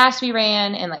how fast we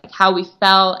ran and like how we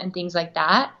felt and things like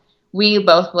that, we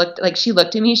both looked, like, she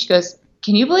looked at me, she goes,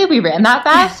 "Can you believe we ran that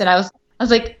fast?" And I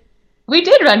was like, "We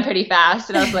did run pretty fast."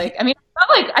 And I was like,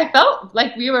 I felt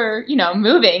like we were,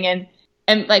 moving, and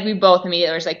like we both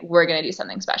immediately was like, we're going to do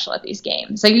something special at these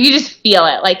games. Like, you just feel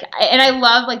it. Like, and I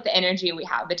love like the energy we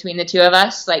have between the two of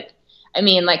us. Like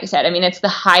I said, it's the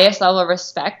highest level of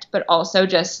respect, but also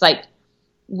just like,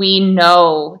 we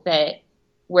know that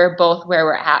we're both where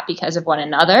we're at because of one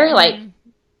another. Like,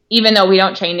 even though we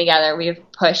don't train together, we've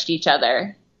pushed each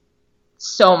other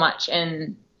so much.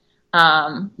 And,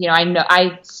 I know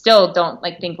I still don't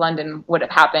think London would have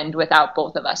happened without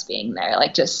both of us being there.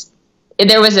 Like, just,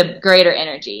 there was a greater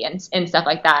energy and stuff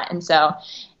like that. And so,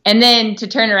 and then to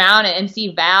turn around and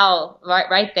see Val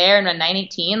right there and run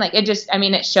 9:18, like, it just,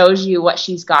 it shows you what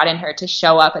she's got in her to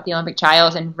show up at the Olympic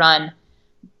trials and run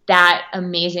that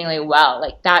amazingly well.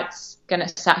 Like, that's going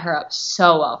to set her up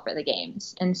so well for the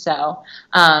games. And so,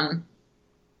 it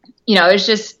was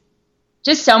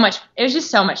just so much, it was just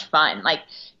so much fun. Like,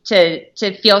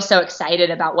 to feel so excited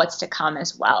about what's to come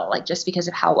as well, like, just because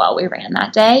of how well we ran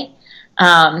that day.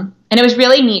 And it was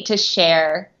really neat to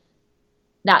share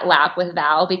that lap with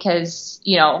Val because,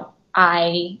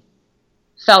 I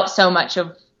felt so much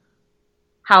of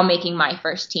how making my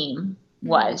first team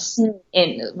was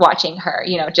in watching her,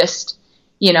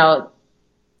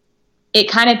 it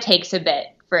kind of takes a bit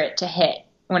for it to hit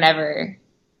whenever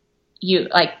you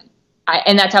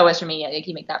and that's how it was for me. Like,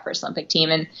 you make that first Olympic team,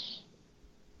 and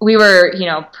we were,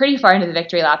 pretty far into the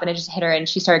victory lap, and it just hit her, and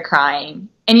she started crying.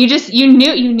 And you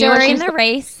knew during the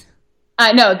race.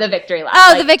 No, the victory lap.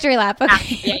 Oh, the victory lap.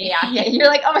 Okay. Yeah. You're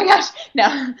like, oh my gosh,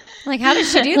 no. Like, how did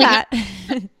she do that?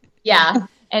 Yeah,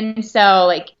 and so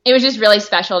it was just really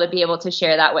special to be able to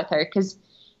share that with her because,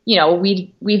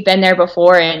 we've been there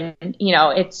before, and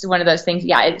it's one of those things.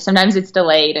 Yeah, sometimes it's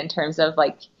delayed in terms of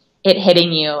it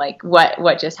hitting you, like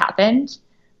what just happened.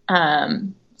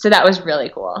 So that was really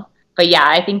cool. But yeah,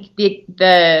 I think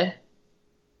the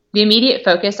immediate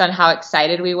focus on how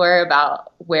excited we were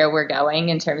about where we're going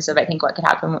in terms of, I think, what could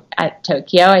happen at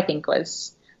Tokyo, I think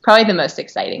was probably the most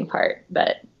exciting part.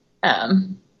 But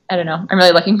I don't know. I'm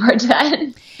really looking forward to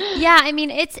that. Yeah,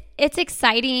 it's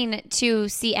exciting to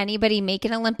see anybody make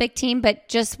an Olympic team, but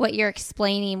just what you're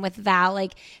explaining with Val,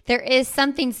 like, there is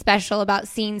something special about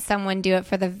seeing someone do it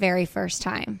for the very first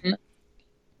time.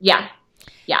 Yeah.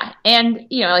 And,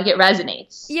 it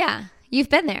resonates. Yeah. You've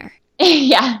been there.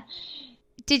 Yeah.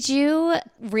 Did you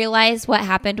realize what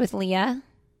happened with Leah?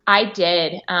 I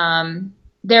did.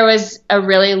 There was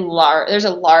there's a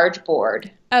large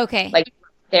board. Okay.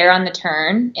 There on the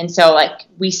turn. And so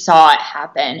we saw it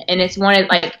happen. And it's one of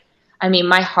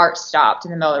my heart stopped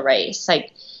in the middle of the race.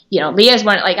 Leah's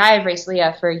one, I have raced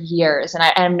Leah for years and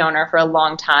I've known her for a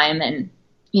long time. And,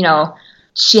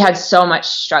 she had so much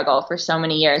struggle for so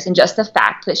many years. And just the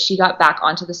fact that she got back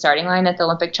onto the starting line at the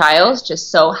Olympic trials,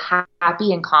 just so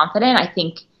happy and confident, I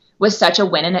think was such a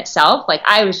win in itself.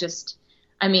 I was just,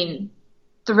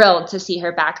 thrilled to see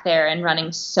her back there and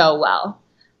running so well.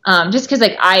 Just because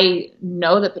like I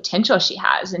know the potential she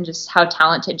has and just how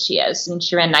talented she is. And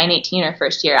she ran 9:18 her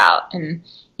first year out, and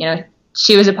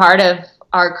she was a part of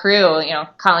our crew.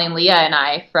 Colleen, Leah, and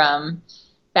I from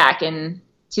back in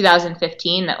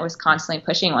 2015 that was constantly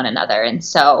pushing one another. And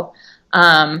so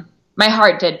my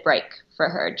heart did break for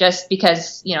her, just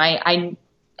because I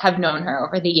have known her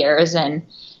over the years, and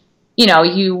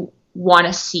you want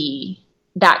to see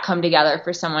that come together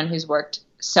for someone who's worked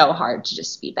so hard to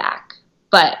just be back.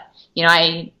 But,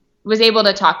 I was able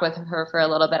to talk with her for a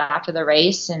little bit after the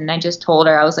race, and I just told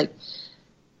her, I was like,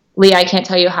 Leah, I can't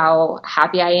tell you how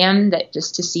happy I am that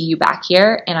just to see you back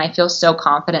here. And I feel so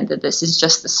confident that this is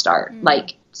just the start. Mm-hmm.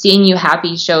 Like, seeing you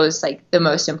happy shows like the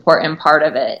most important part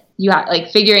of it.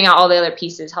 Figuring out all the other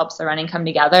pieces helps the running come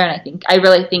together. And I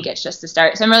really think it's just the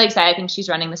start. So I'm really excited. I think she's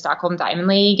running the Stockholm Diamond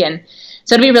League. And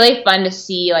so it'll be really fun to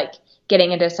see like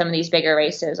getting into some of these bigger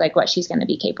races, like what she's going to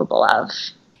be capable of.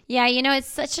 Yeah. It's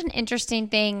such an interesting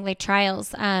thing, like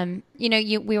trials.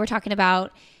 We were talking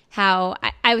about how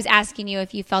I was asking you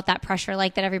if you felt that pressure,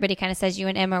 like that everybody kind of says you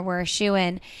and Emma were a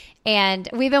shoo-in. And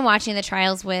we've been watching the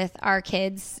trials with our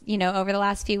kids, over the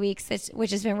last few weeks,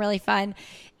 which has been really fun.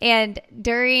 And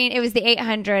it was the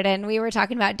 800, and we were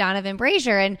talking about Donovan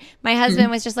Brazier, and my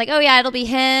husband was just like, oh yeah, it'll be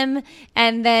him,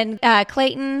 and then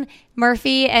Clayton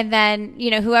Murphy, and then,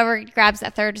 whoever grabs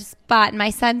that third spot. And my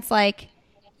son's like,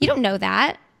 you don't know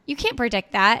that. You can't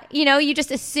predict that. You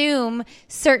just assume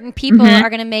certain people are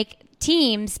going to make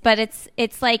teams, but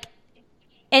it's like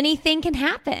anything can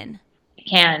happen. It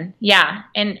can. Yeah.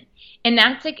 And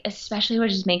that's like, especially what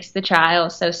just makes the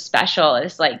trial so special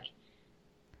is like,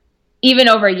 even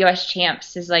over US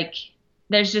champs is like,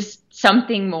 there's just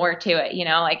something more to it,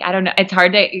 like, I don't know. It's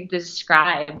hard to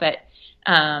describe, but,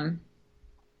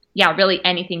 yeah, really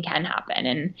anything can happen.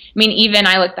 And I mean, even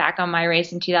I look back on my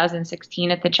race in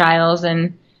 2016 at the trials,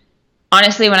 and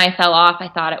honestly, when I fell off, I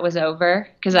thought it was over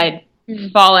because I'd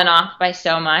fallen off by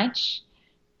so much.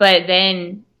 But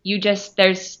then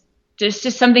there's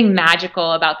just something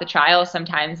magical about the trials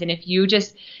sometimes. And if you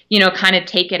just, kind of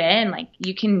take it in, like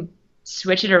you can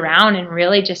switch it around and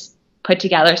really just put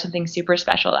together something super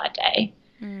special that day.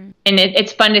 And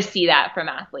it's fun to see that from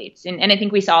athletes. And I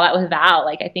think we saw that with Val.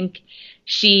 Like, I think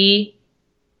she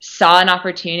saw an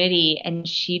opportunity and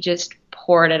she just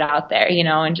poured it out there,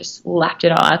 and just left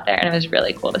it all out there. And it was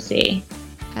really cool to see.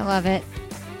 I love it.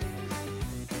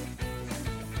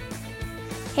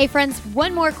 Hey friends,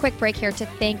 one more quick break here to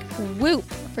thank Whoop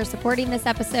for supporting this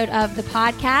episode of the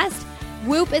podcast.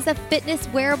 Whoop is a fitness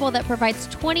wearable that provides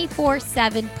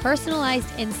 24/7 personalized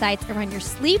insights around your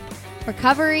sleep,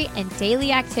 recovery, and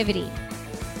daily activity.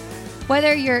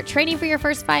 Whether you're training for your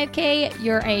first 5K,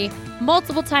 you're a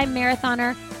multiple-time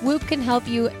marathoner, Whoop can help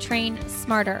you train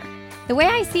smarter. The way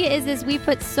I see it is we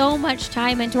put so much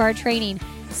time into our training,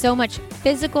 so much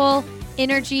physical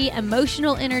energy,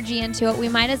 emotional energy into it, we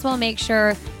might as well make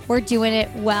sure we're doing it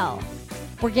well.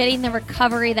 We're getting the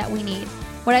recovery that we need.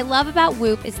 What I love about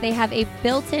Whoop is they have a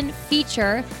built-in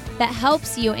feature that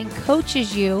helps you and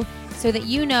coaches you so that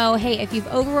hey, if you've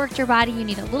overworked your body, you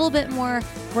need a little bit more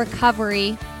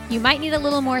recovery. You might need a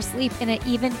little more sleep, and it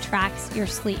even tracks your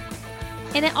sleep.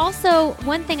 And it also,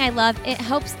 one thing I love, it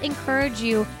helps encourage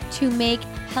you to make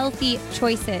healthy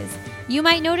choices. You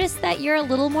might notice that you're a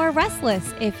little more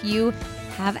restless if you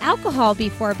have alcohol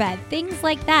before bed, things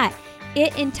like that.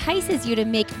 It entices you to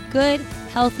make good,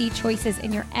 healthy choices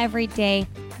in your everyday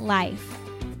life.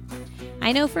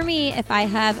 I know for me, if I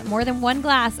have more than one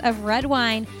glass of red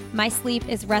wine, my sleep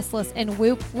is restless, and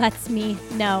Whoop lets me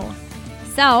know.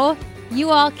 So you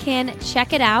all can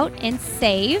check it out and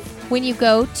save when you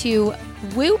go to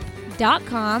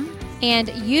whoop.com and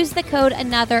use the code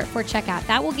ANOTHER for checkout.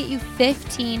 That will get you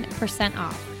 15%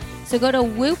 off. So go to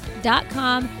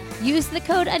whoop.com, use the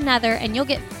code ANOTHER, and you'll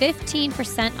get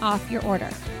 15% off your order.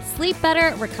 Sleep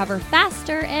better, recover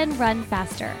faster, and run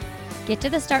faster. Get to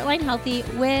the start line healthy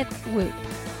with Whoop.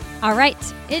 All right,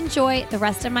 enjoy the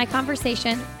rest of my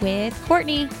conversation with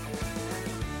Courtney.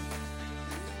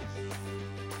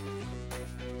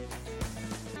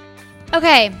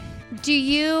 Okay. Do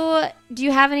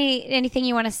you have anything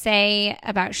you want to say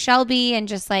about Shelby, and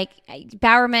just like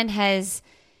Bowerman has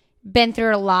been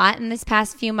through a lot in this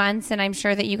past few months, and I'm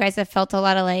sure that you guys have felt a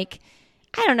lot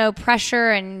of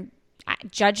pressure and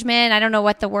judgment. I don't know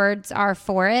what the words are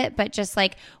for it, but just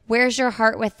like, where's your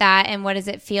heart with that, and what does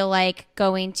it feel like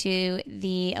going to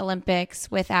the Olympics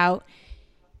without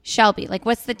Shelby? Like,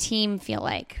 what's the team feel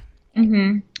like?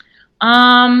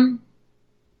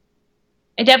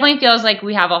 It definitely feels like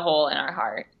we have a hole in our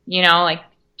heart, like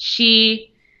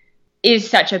she is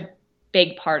such a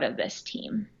big part of this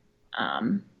team.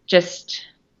 Just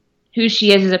who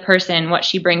she is as a person, what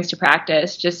she brings to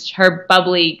practice, just her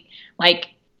bubbly, like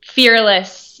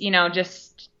fearless,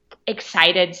 just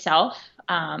excited self.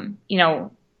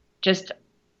 Just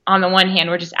on the one hand,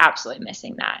 we're just absolutely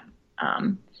missing that.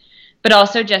 But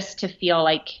also just to feel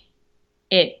like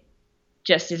it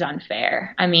just is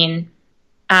unfair. I mean,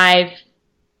 I've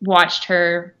watched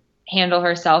her handle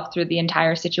herself through the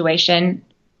entire situation.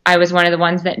 I was one of the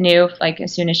ones that knew, like,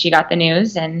 as soon as she got the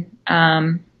news. And,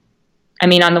 I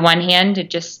mean, on the one hand, it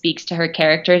just speaks to her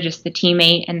character, just the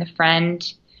teammate and the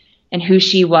friend and who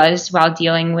she was while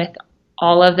dealing with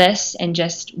all of this and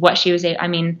just what she was. I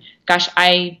mean, gosh,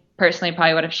 I personally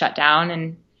probably would have shut down,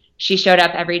 and she showed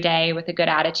up every day with a good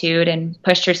attitude and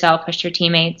pushed herself, pushed her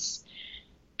teammates,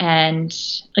 and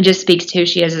it just speaks to who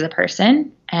she is as a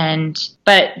person.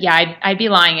 But yeah, I'd be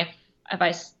lying if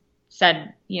I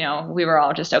said, we were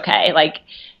all just okay. Like,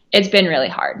 it's been really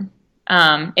hard.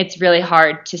 It's really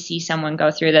hard to see someone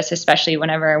go through this, especially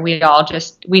whenever we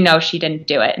know she didn't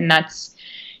do it. And that's,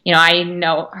 I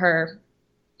know her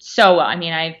so well. I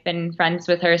mean, I've been friends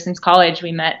with her since college.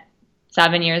 We met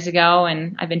 7 years ago,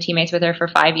 and I've been teammates with her for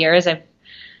 5 years. I've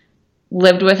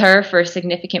lived with her for a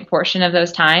significant portion of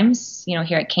those times,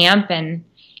 here at camp. And,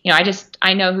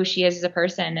 I know who she is as a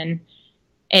person, and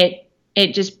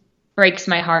it just breaks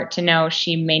my heart to know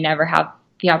she may never have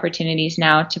the opportunities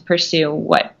now to pursue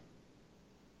what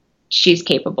she's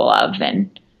capable of.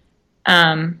 And,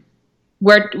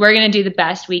 we're going to do the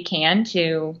best we can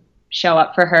to show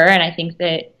up for her. And I think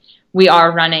that we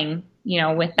are running,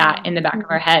 with that in the back of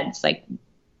our heads. Like,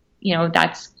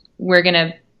 we're going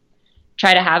to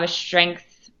try to have a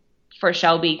strength for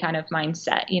Shelby kind of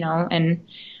mindset, and,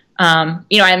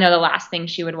 I know the last thing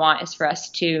she would want is for us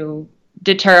to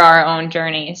deter our own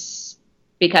journeys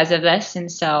because of this.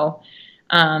 And so,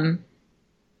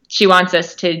 she wants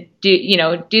us to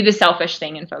do the selfish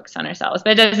thing and focus on ourselves,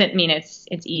 but it doesn't mean it's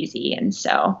easy. And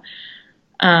so,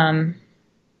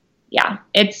 yeah,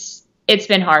 it's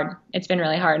been hard. It's been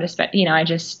really hard.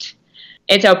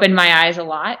 It's opened my eyes a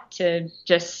lot to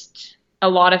just a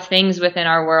lot of things within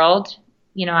our world.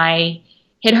 I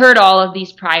had heard all of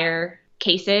these prior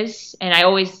cases, and I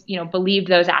always, believed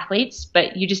those athletes,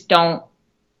 but you don't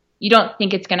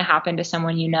think it's going to happen to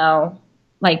someone,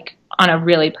 like on a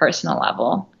really personal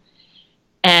level.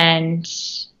 And,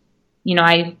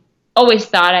 I always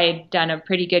thought I'd done a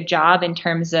pretty good job in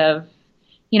terms of,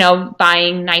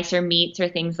 buying nicer meats or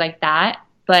things like that.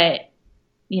 But,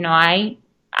 I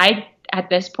at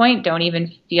this point don't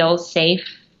even feel safe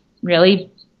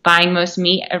really buying most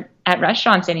meat at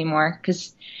restaurants anymore.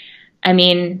 Because, I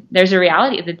mean, there's a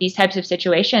reality that these types of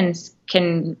situations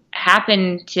can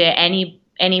happen to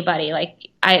anybody. Like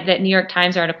that New York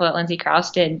Times article that Lindsay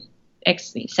Krause did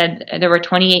said there were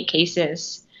 28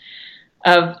 cases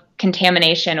of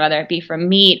contamination, whether it be from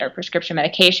meat or prescription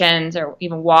medications or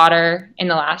even water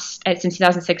since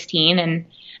 2016. And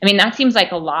I mean, that seems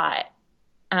like a lot.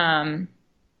 And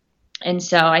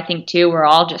so I think too, we're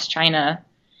all just trying to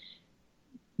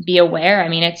be aware. I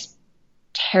mean, it's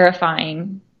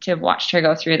terrifying to have watched her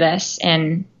go through this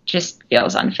and just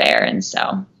feels unfair. And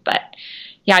so, but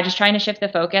yeah, just trying to shift the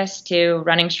focus to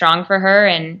running strong for her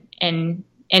and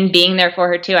being there for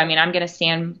her too. I mean, I'm going to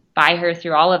stand by her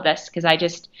through all of this because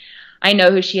I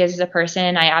know who she is as a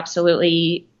person. I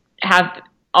absolutely have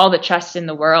all the trust in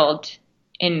the world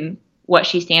in what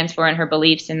she stands for and her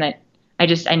beliefs, and that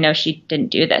I know she didn't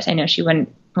do this. I know she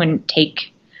wouldn't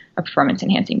take a performance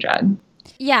enhancing drug.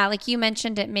 Yeah, like you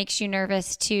mentioned, it makes you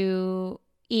nervous to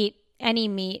eat any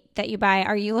meat that you buy.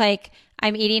 Are you like,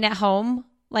 I'm eating at home,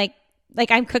 like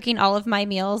I'm cooking all of my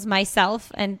meals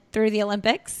myself and through the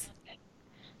Olympics?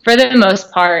 For the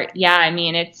most part, yeah. I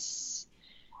mean, it's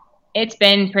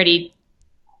been pretty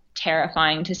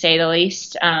terrifying to say the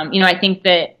least. I think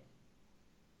that,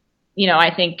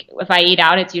 I think if I eat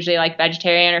out, it's usually like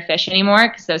vegetarian or fish anymore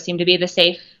because those seem to be the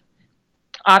safe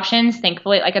options.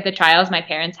 Thankfully, like at the trials, my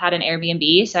parents had an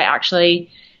Airbnb, so I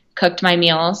actually cooked my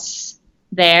meals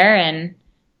there.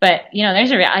 But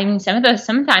there's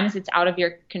sometimes it's out of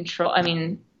your control. I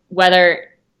mean, whether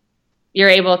you're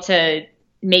able to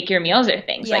make your meals or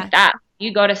things like that.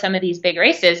 You go to some of these big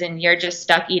races and you're just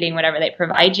stuck eating whatever they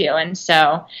provide you. And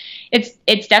so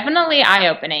it's definitely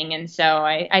eye-opening. And so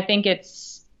I think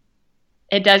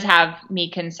it does have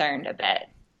me concerned a bit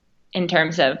in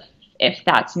terms of if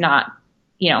that's not,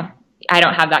 I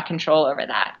don't have that control over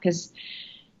that because,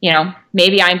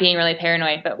 maybe I'm being really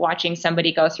paranoid, but watching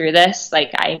somebody go through this,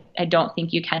 like I don't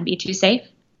think you can be too safe.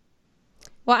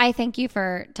 Well, I thank you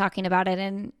for talking about it.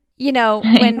 And,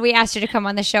 when we asked you to come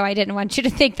on the show, I didn't want you to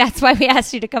think that's why we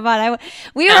asked you to come on.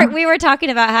 We were talking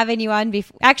about having you on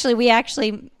before. Actually,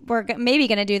 we're maybe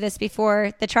going to do this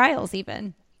before the trials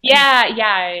even.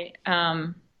 Yeah.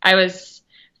 I was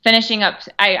finishing up.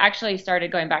 I actually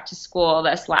started going back to school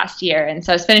this last year. And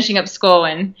so I was finishing up school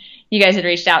when you guys had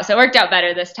reached out. So it worked out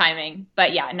better this timing.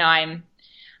 But yeah, no, I'm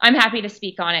happy to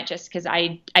speak on it just because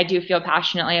I do feel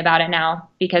passionately about it now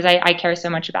because I care so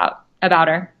much about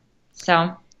her.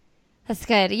 So that's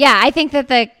good. Yeah, I think that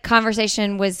the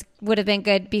conversation would have been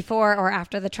good before or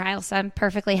after the trial. So I'm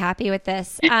perfectly happy with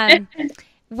this.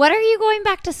 What are you going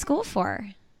back to school for?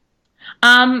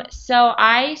 So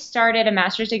I started a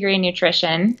master's degree in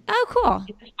nutrition. Oh, cool.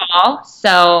 In the fall.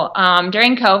 So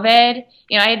during COVID,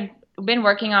 I had been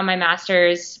working on my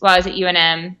master's while I was at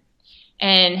UNM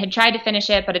and had tried to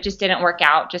finish it, but it just didn't work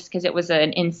out just because it was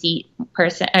an in-seat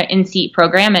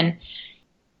program. And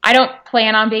I don't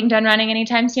plan on being done running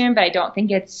anytime soon, but I don't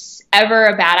think it's ever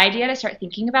a bad idea to start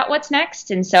thinking about what's next.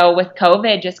 And so with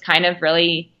COVID just kind of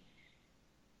really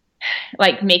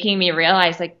like making me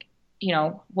realize like,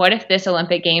 what if this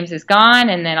Olympic Games is gone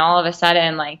and then all of a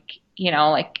sudden I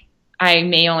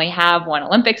may only have one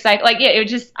Olympic cycle.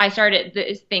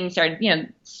 This thing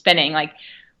started, spinning like,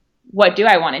 what do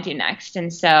I want to do next?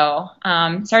 And so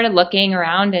started looking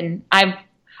around and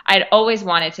I'd always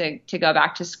wanted to go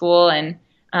back to school and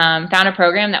found a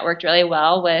program that worked really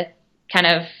well with kind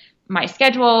of my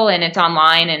schedule and it's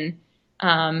online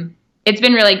and it's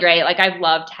been really great. Like I've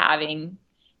loved having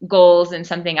goals and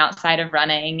something outside of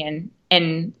running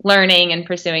and learning and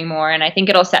pursuing more. And I think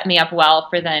it'll set me up well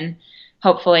for then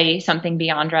hopefully something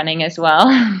beyond running as well.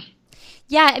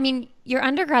 Yeah. I mean, your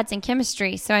undergrad's in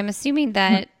chemistry, so I'm assuming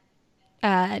that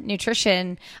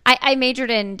nutrition, I majored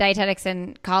in dietetics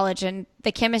in college and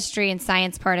the chemistry and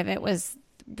science part of it was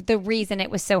the reason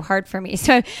it was so hard for me.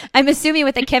 So I'm assuming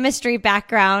with a chemistry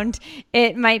background,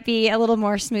 it might be a little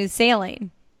more smooth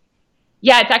sailing.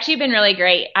 Yeah, it's actually been really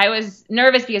great. I was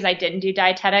nervous because I didn't do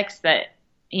dietetics that,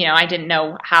 I didn't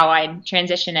know how I'd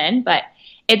transition in, but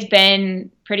it's been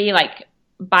pretty like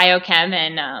biochem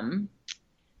and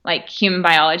like human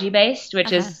biology based,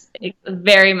 which is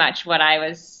very much what I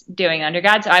was doing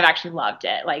undergrad. So I've actually loved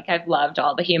it. Like I've loved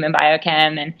all the human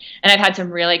biochem and I've had some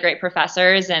really great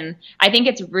professors. And I think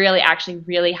it's really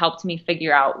helped me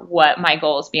figure out what my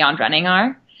goals beyond running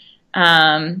are.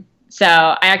 So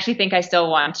I actually think I still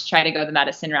want to try to go the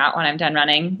medicine route when I'm done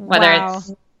running, whether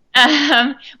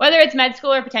it's med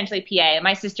school or potentially PA.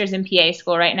 My sister's in PA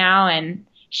school right now and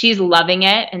she's loving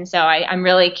it. And so I'm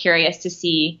really curious to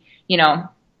see,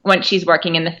 when she's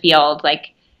working in the field,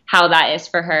 like how that is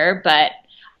for her. But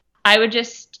I would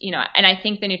just, and I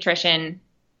think the nutrition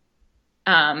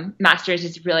master's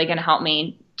is really going to help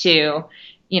me to,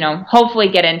 hopefully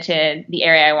get into the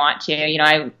area I want to.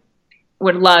 I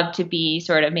would love to be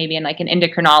sort of maybe in like an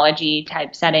endocrinology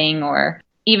type setting or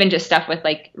even just stuff with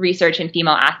like research in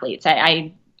female athletes.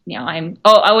 I'm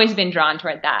always been drawn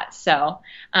toward that. So,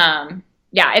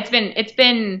 yeah, it's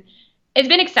been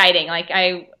exciting. Like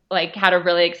I had a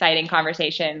really exciting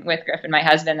conversation with Griffin, my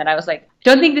husband, that I was like,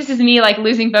 don't think this is me like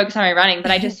losing focus on my running,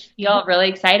 but I just feel really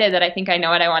excited that I think I know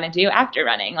what I want to do after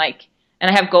running. Like, and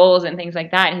I have goals and things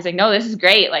like that. And he's like, no, this is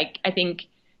great. Like, I think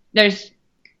there's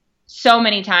so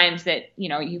many times that,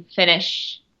 you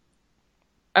finish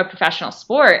a professional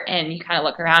sport and you kind of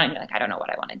look around and you're like, I don't know what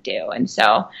I want to do. And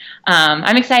so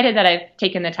I'm excited that I've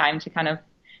taken the time to kind of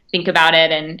think about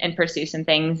it and pursue some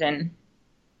things and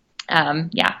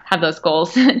have those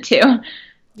goals too.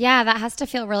 Yeah, that has to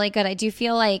feel really good. I do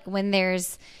feel like when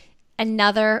there's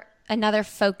another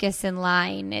focus in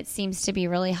line, it seems to be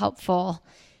really helpful.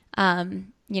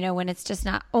 When it's just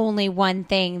not only one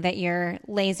thing that you're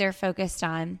laser focused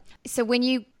on. So when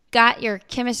you got your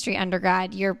chemistry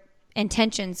undergrad, your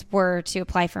intentions were to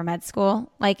apply for med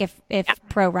school. Like if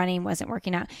pro running wasn't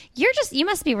working out, you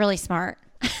must be really smart.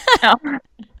 I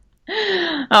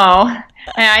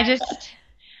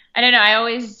don't know.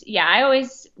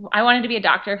 I wanted to be a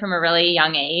doctor from a really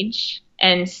young age.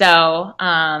 And so,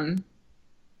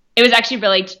 it was actually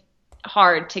really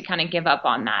hard to kind of give up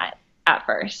on that at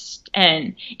first.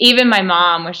 And even my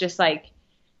mom was just like,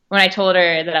 when I told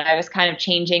her that I was kind of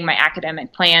changing my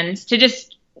academic plans to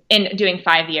just in doing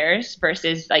 5 years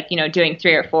versus like, doing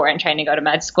 3 or 4 and trying to go to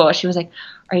med school, she was like,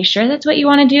 are you sure that's what you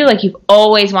want to do? Like, you've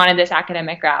always wanted this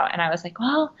academic route. And I was like,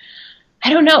 well,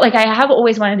 I don't know. Like, I have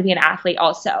always wanted to be an athlete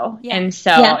also. Yeah. And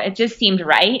so it just seemed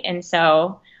right. And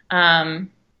so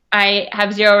I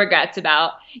have zero regrets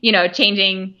about,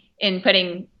 changing and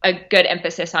putting a good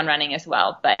emphasis on running as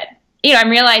well. But,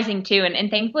 I'm realizing too, and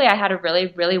thankfully I had a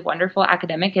really, really wonderful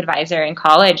academic advisor in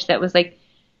college that was like,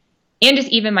 and just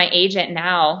even my agent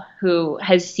now, who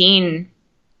has seen,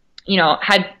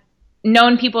 had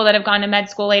known people that have gone to med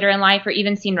school later in life, or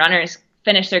even seen runners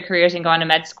finish their careers and go on to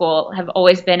med school, have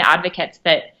always been advocates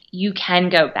that you can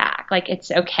go back. Like,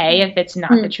 it's okay if it's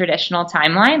not the traditional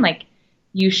timeline, like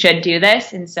you should do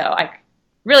this. And so I'm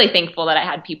really thankful that I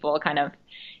had people kind of,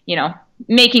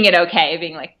 making it okay,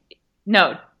 being like,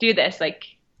 no, do this. Like,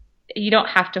 you don't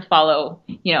have to follow,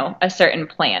 a certain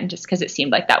plan just because it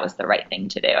seemed like that was the right thing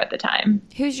to do at the time.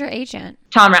 Who's your agent?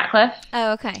 Tom Ratcliffe.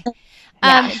 Oh, okay.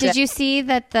 Yeah, did you see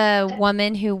that the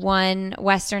woman who won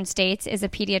Western States is a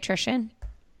pediatrician?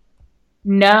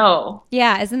 No.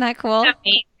 Yeah, isn't that cool?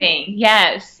 Amazing.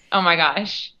 Yes. Oh my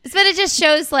gosh. But it just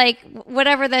shows, like,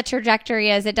 whatever the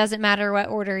trajectory is, it doesn't matter what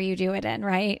order you do it in,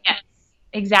 right? Yes,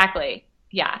 exactly.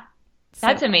 Yeah.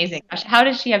 That's amazing. Gosh, how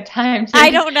does she have time to I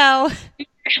don't know.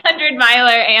 100-miler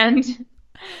and...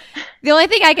 The only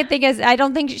thing I could think is I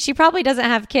don't think she probably doesn't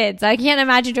have kids. I can't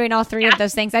imagine doing all three of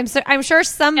those things. I'm sure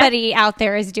somebody out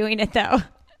there is doing it though.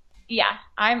 Yeah,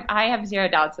 I have zero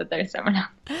doubts that there's someone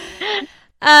else.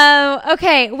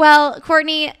 Okay. Well,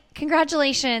 Courtney,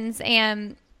 congratulations,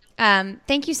 and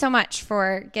thank you so much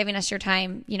for giving us your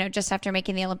time. Just after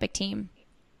making the Olympic team.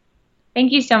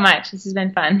 Thank you so much. This has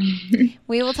been fun.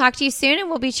 We will talk to you soon, and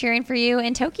we'll be cheering for you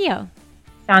in Tokyo.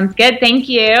 Sounds good. Thank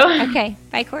you. Okay.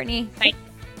 Bye, Courtney. Bye.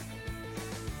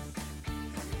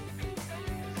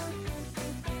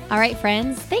 All right,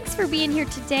 friends. Thanks for being here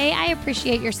today. I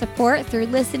appreciate your support through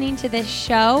listening to this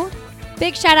show.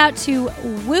 Big shout out to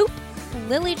Whoop,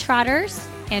 Lily Trotters,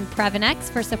 and Previnex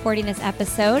for supporting this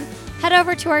episode. Head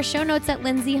over to our show notes at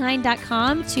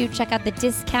lindseyhine.com to check out the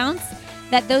discounts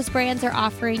that those brands are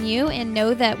offering you, and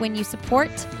know that when you support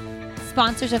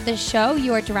sponsors of this show,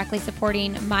 you are directly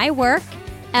supporting my work,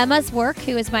 Emma's work,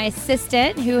 who is my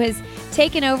assistant, who has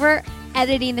taken over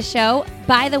editing the show.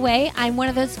 By the way, I'm one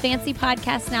of those fancy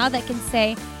podcasts now that can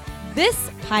say, this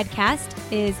podcast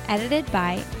is edited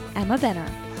by Emma Benner.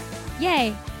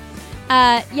 Yay.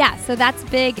 So that's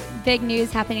big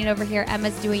news happening over here.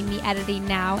 Emma's doing the editing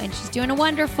now, and she's doing a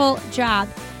wonderful job.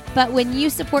 But when you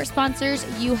support sponsors,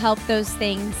 you help those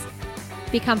things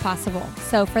become possible.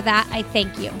 So for that, I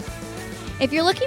thank you. If you're looking